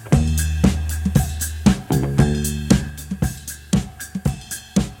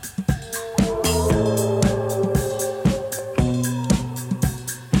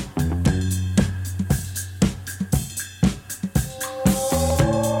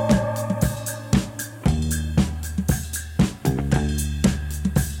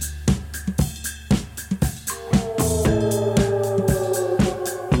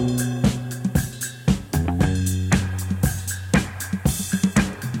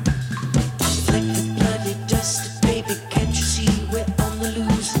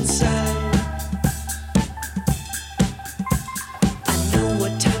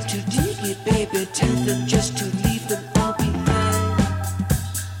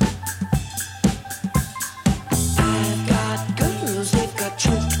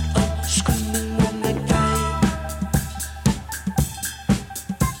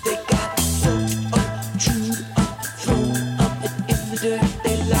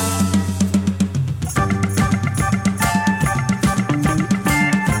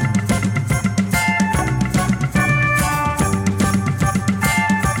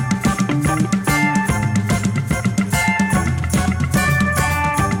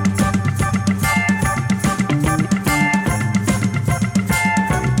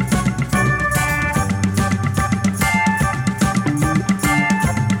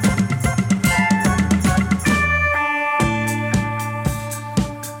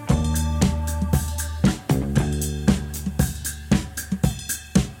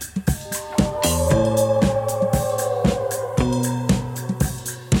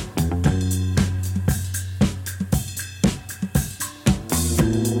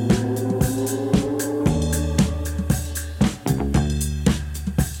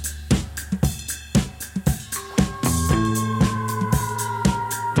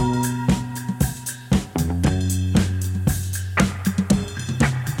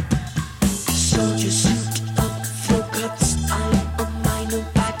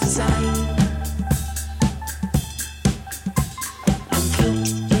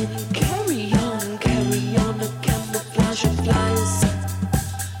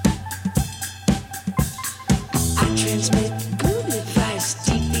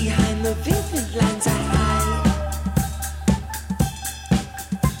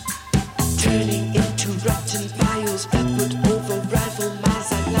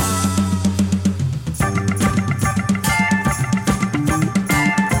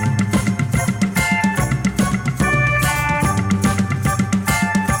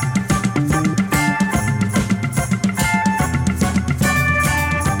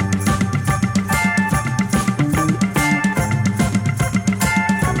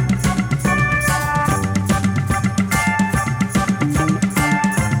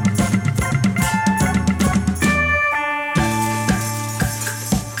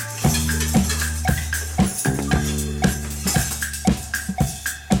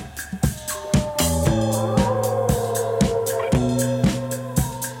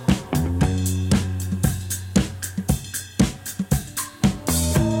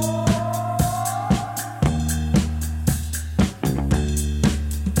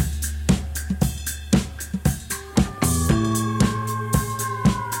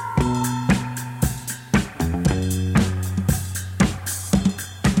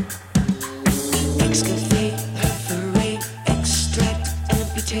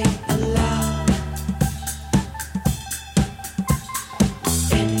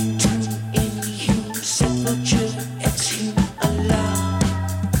 Into inhume sepulture.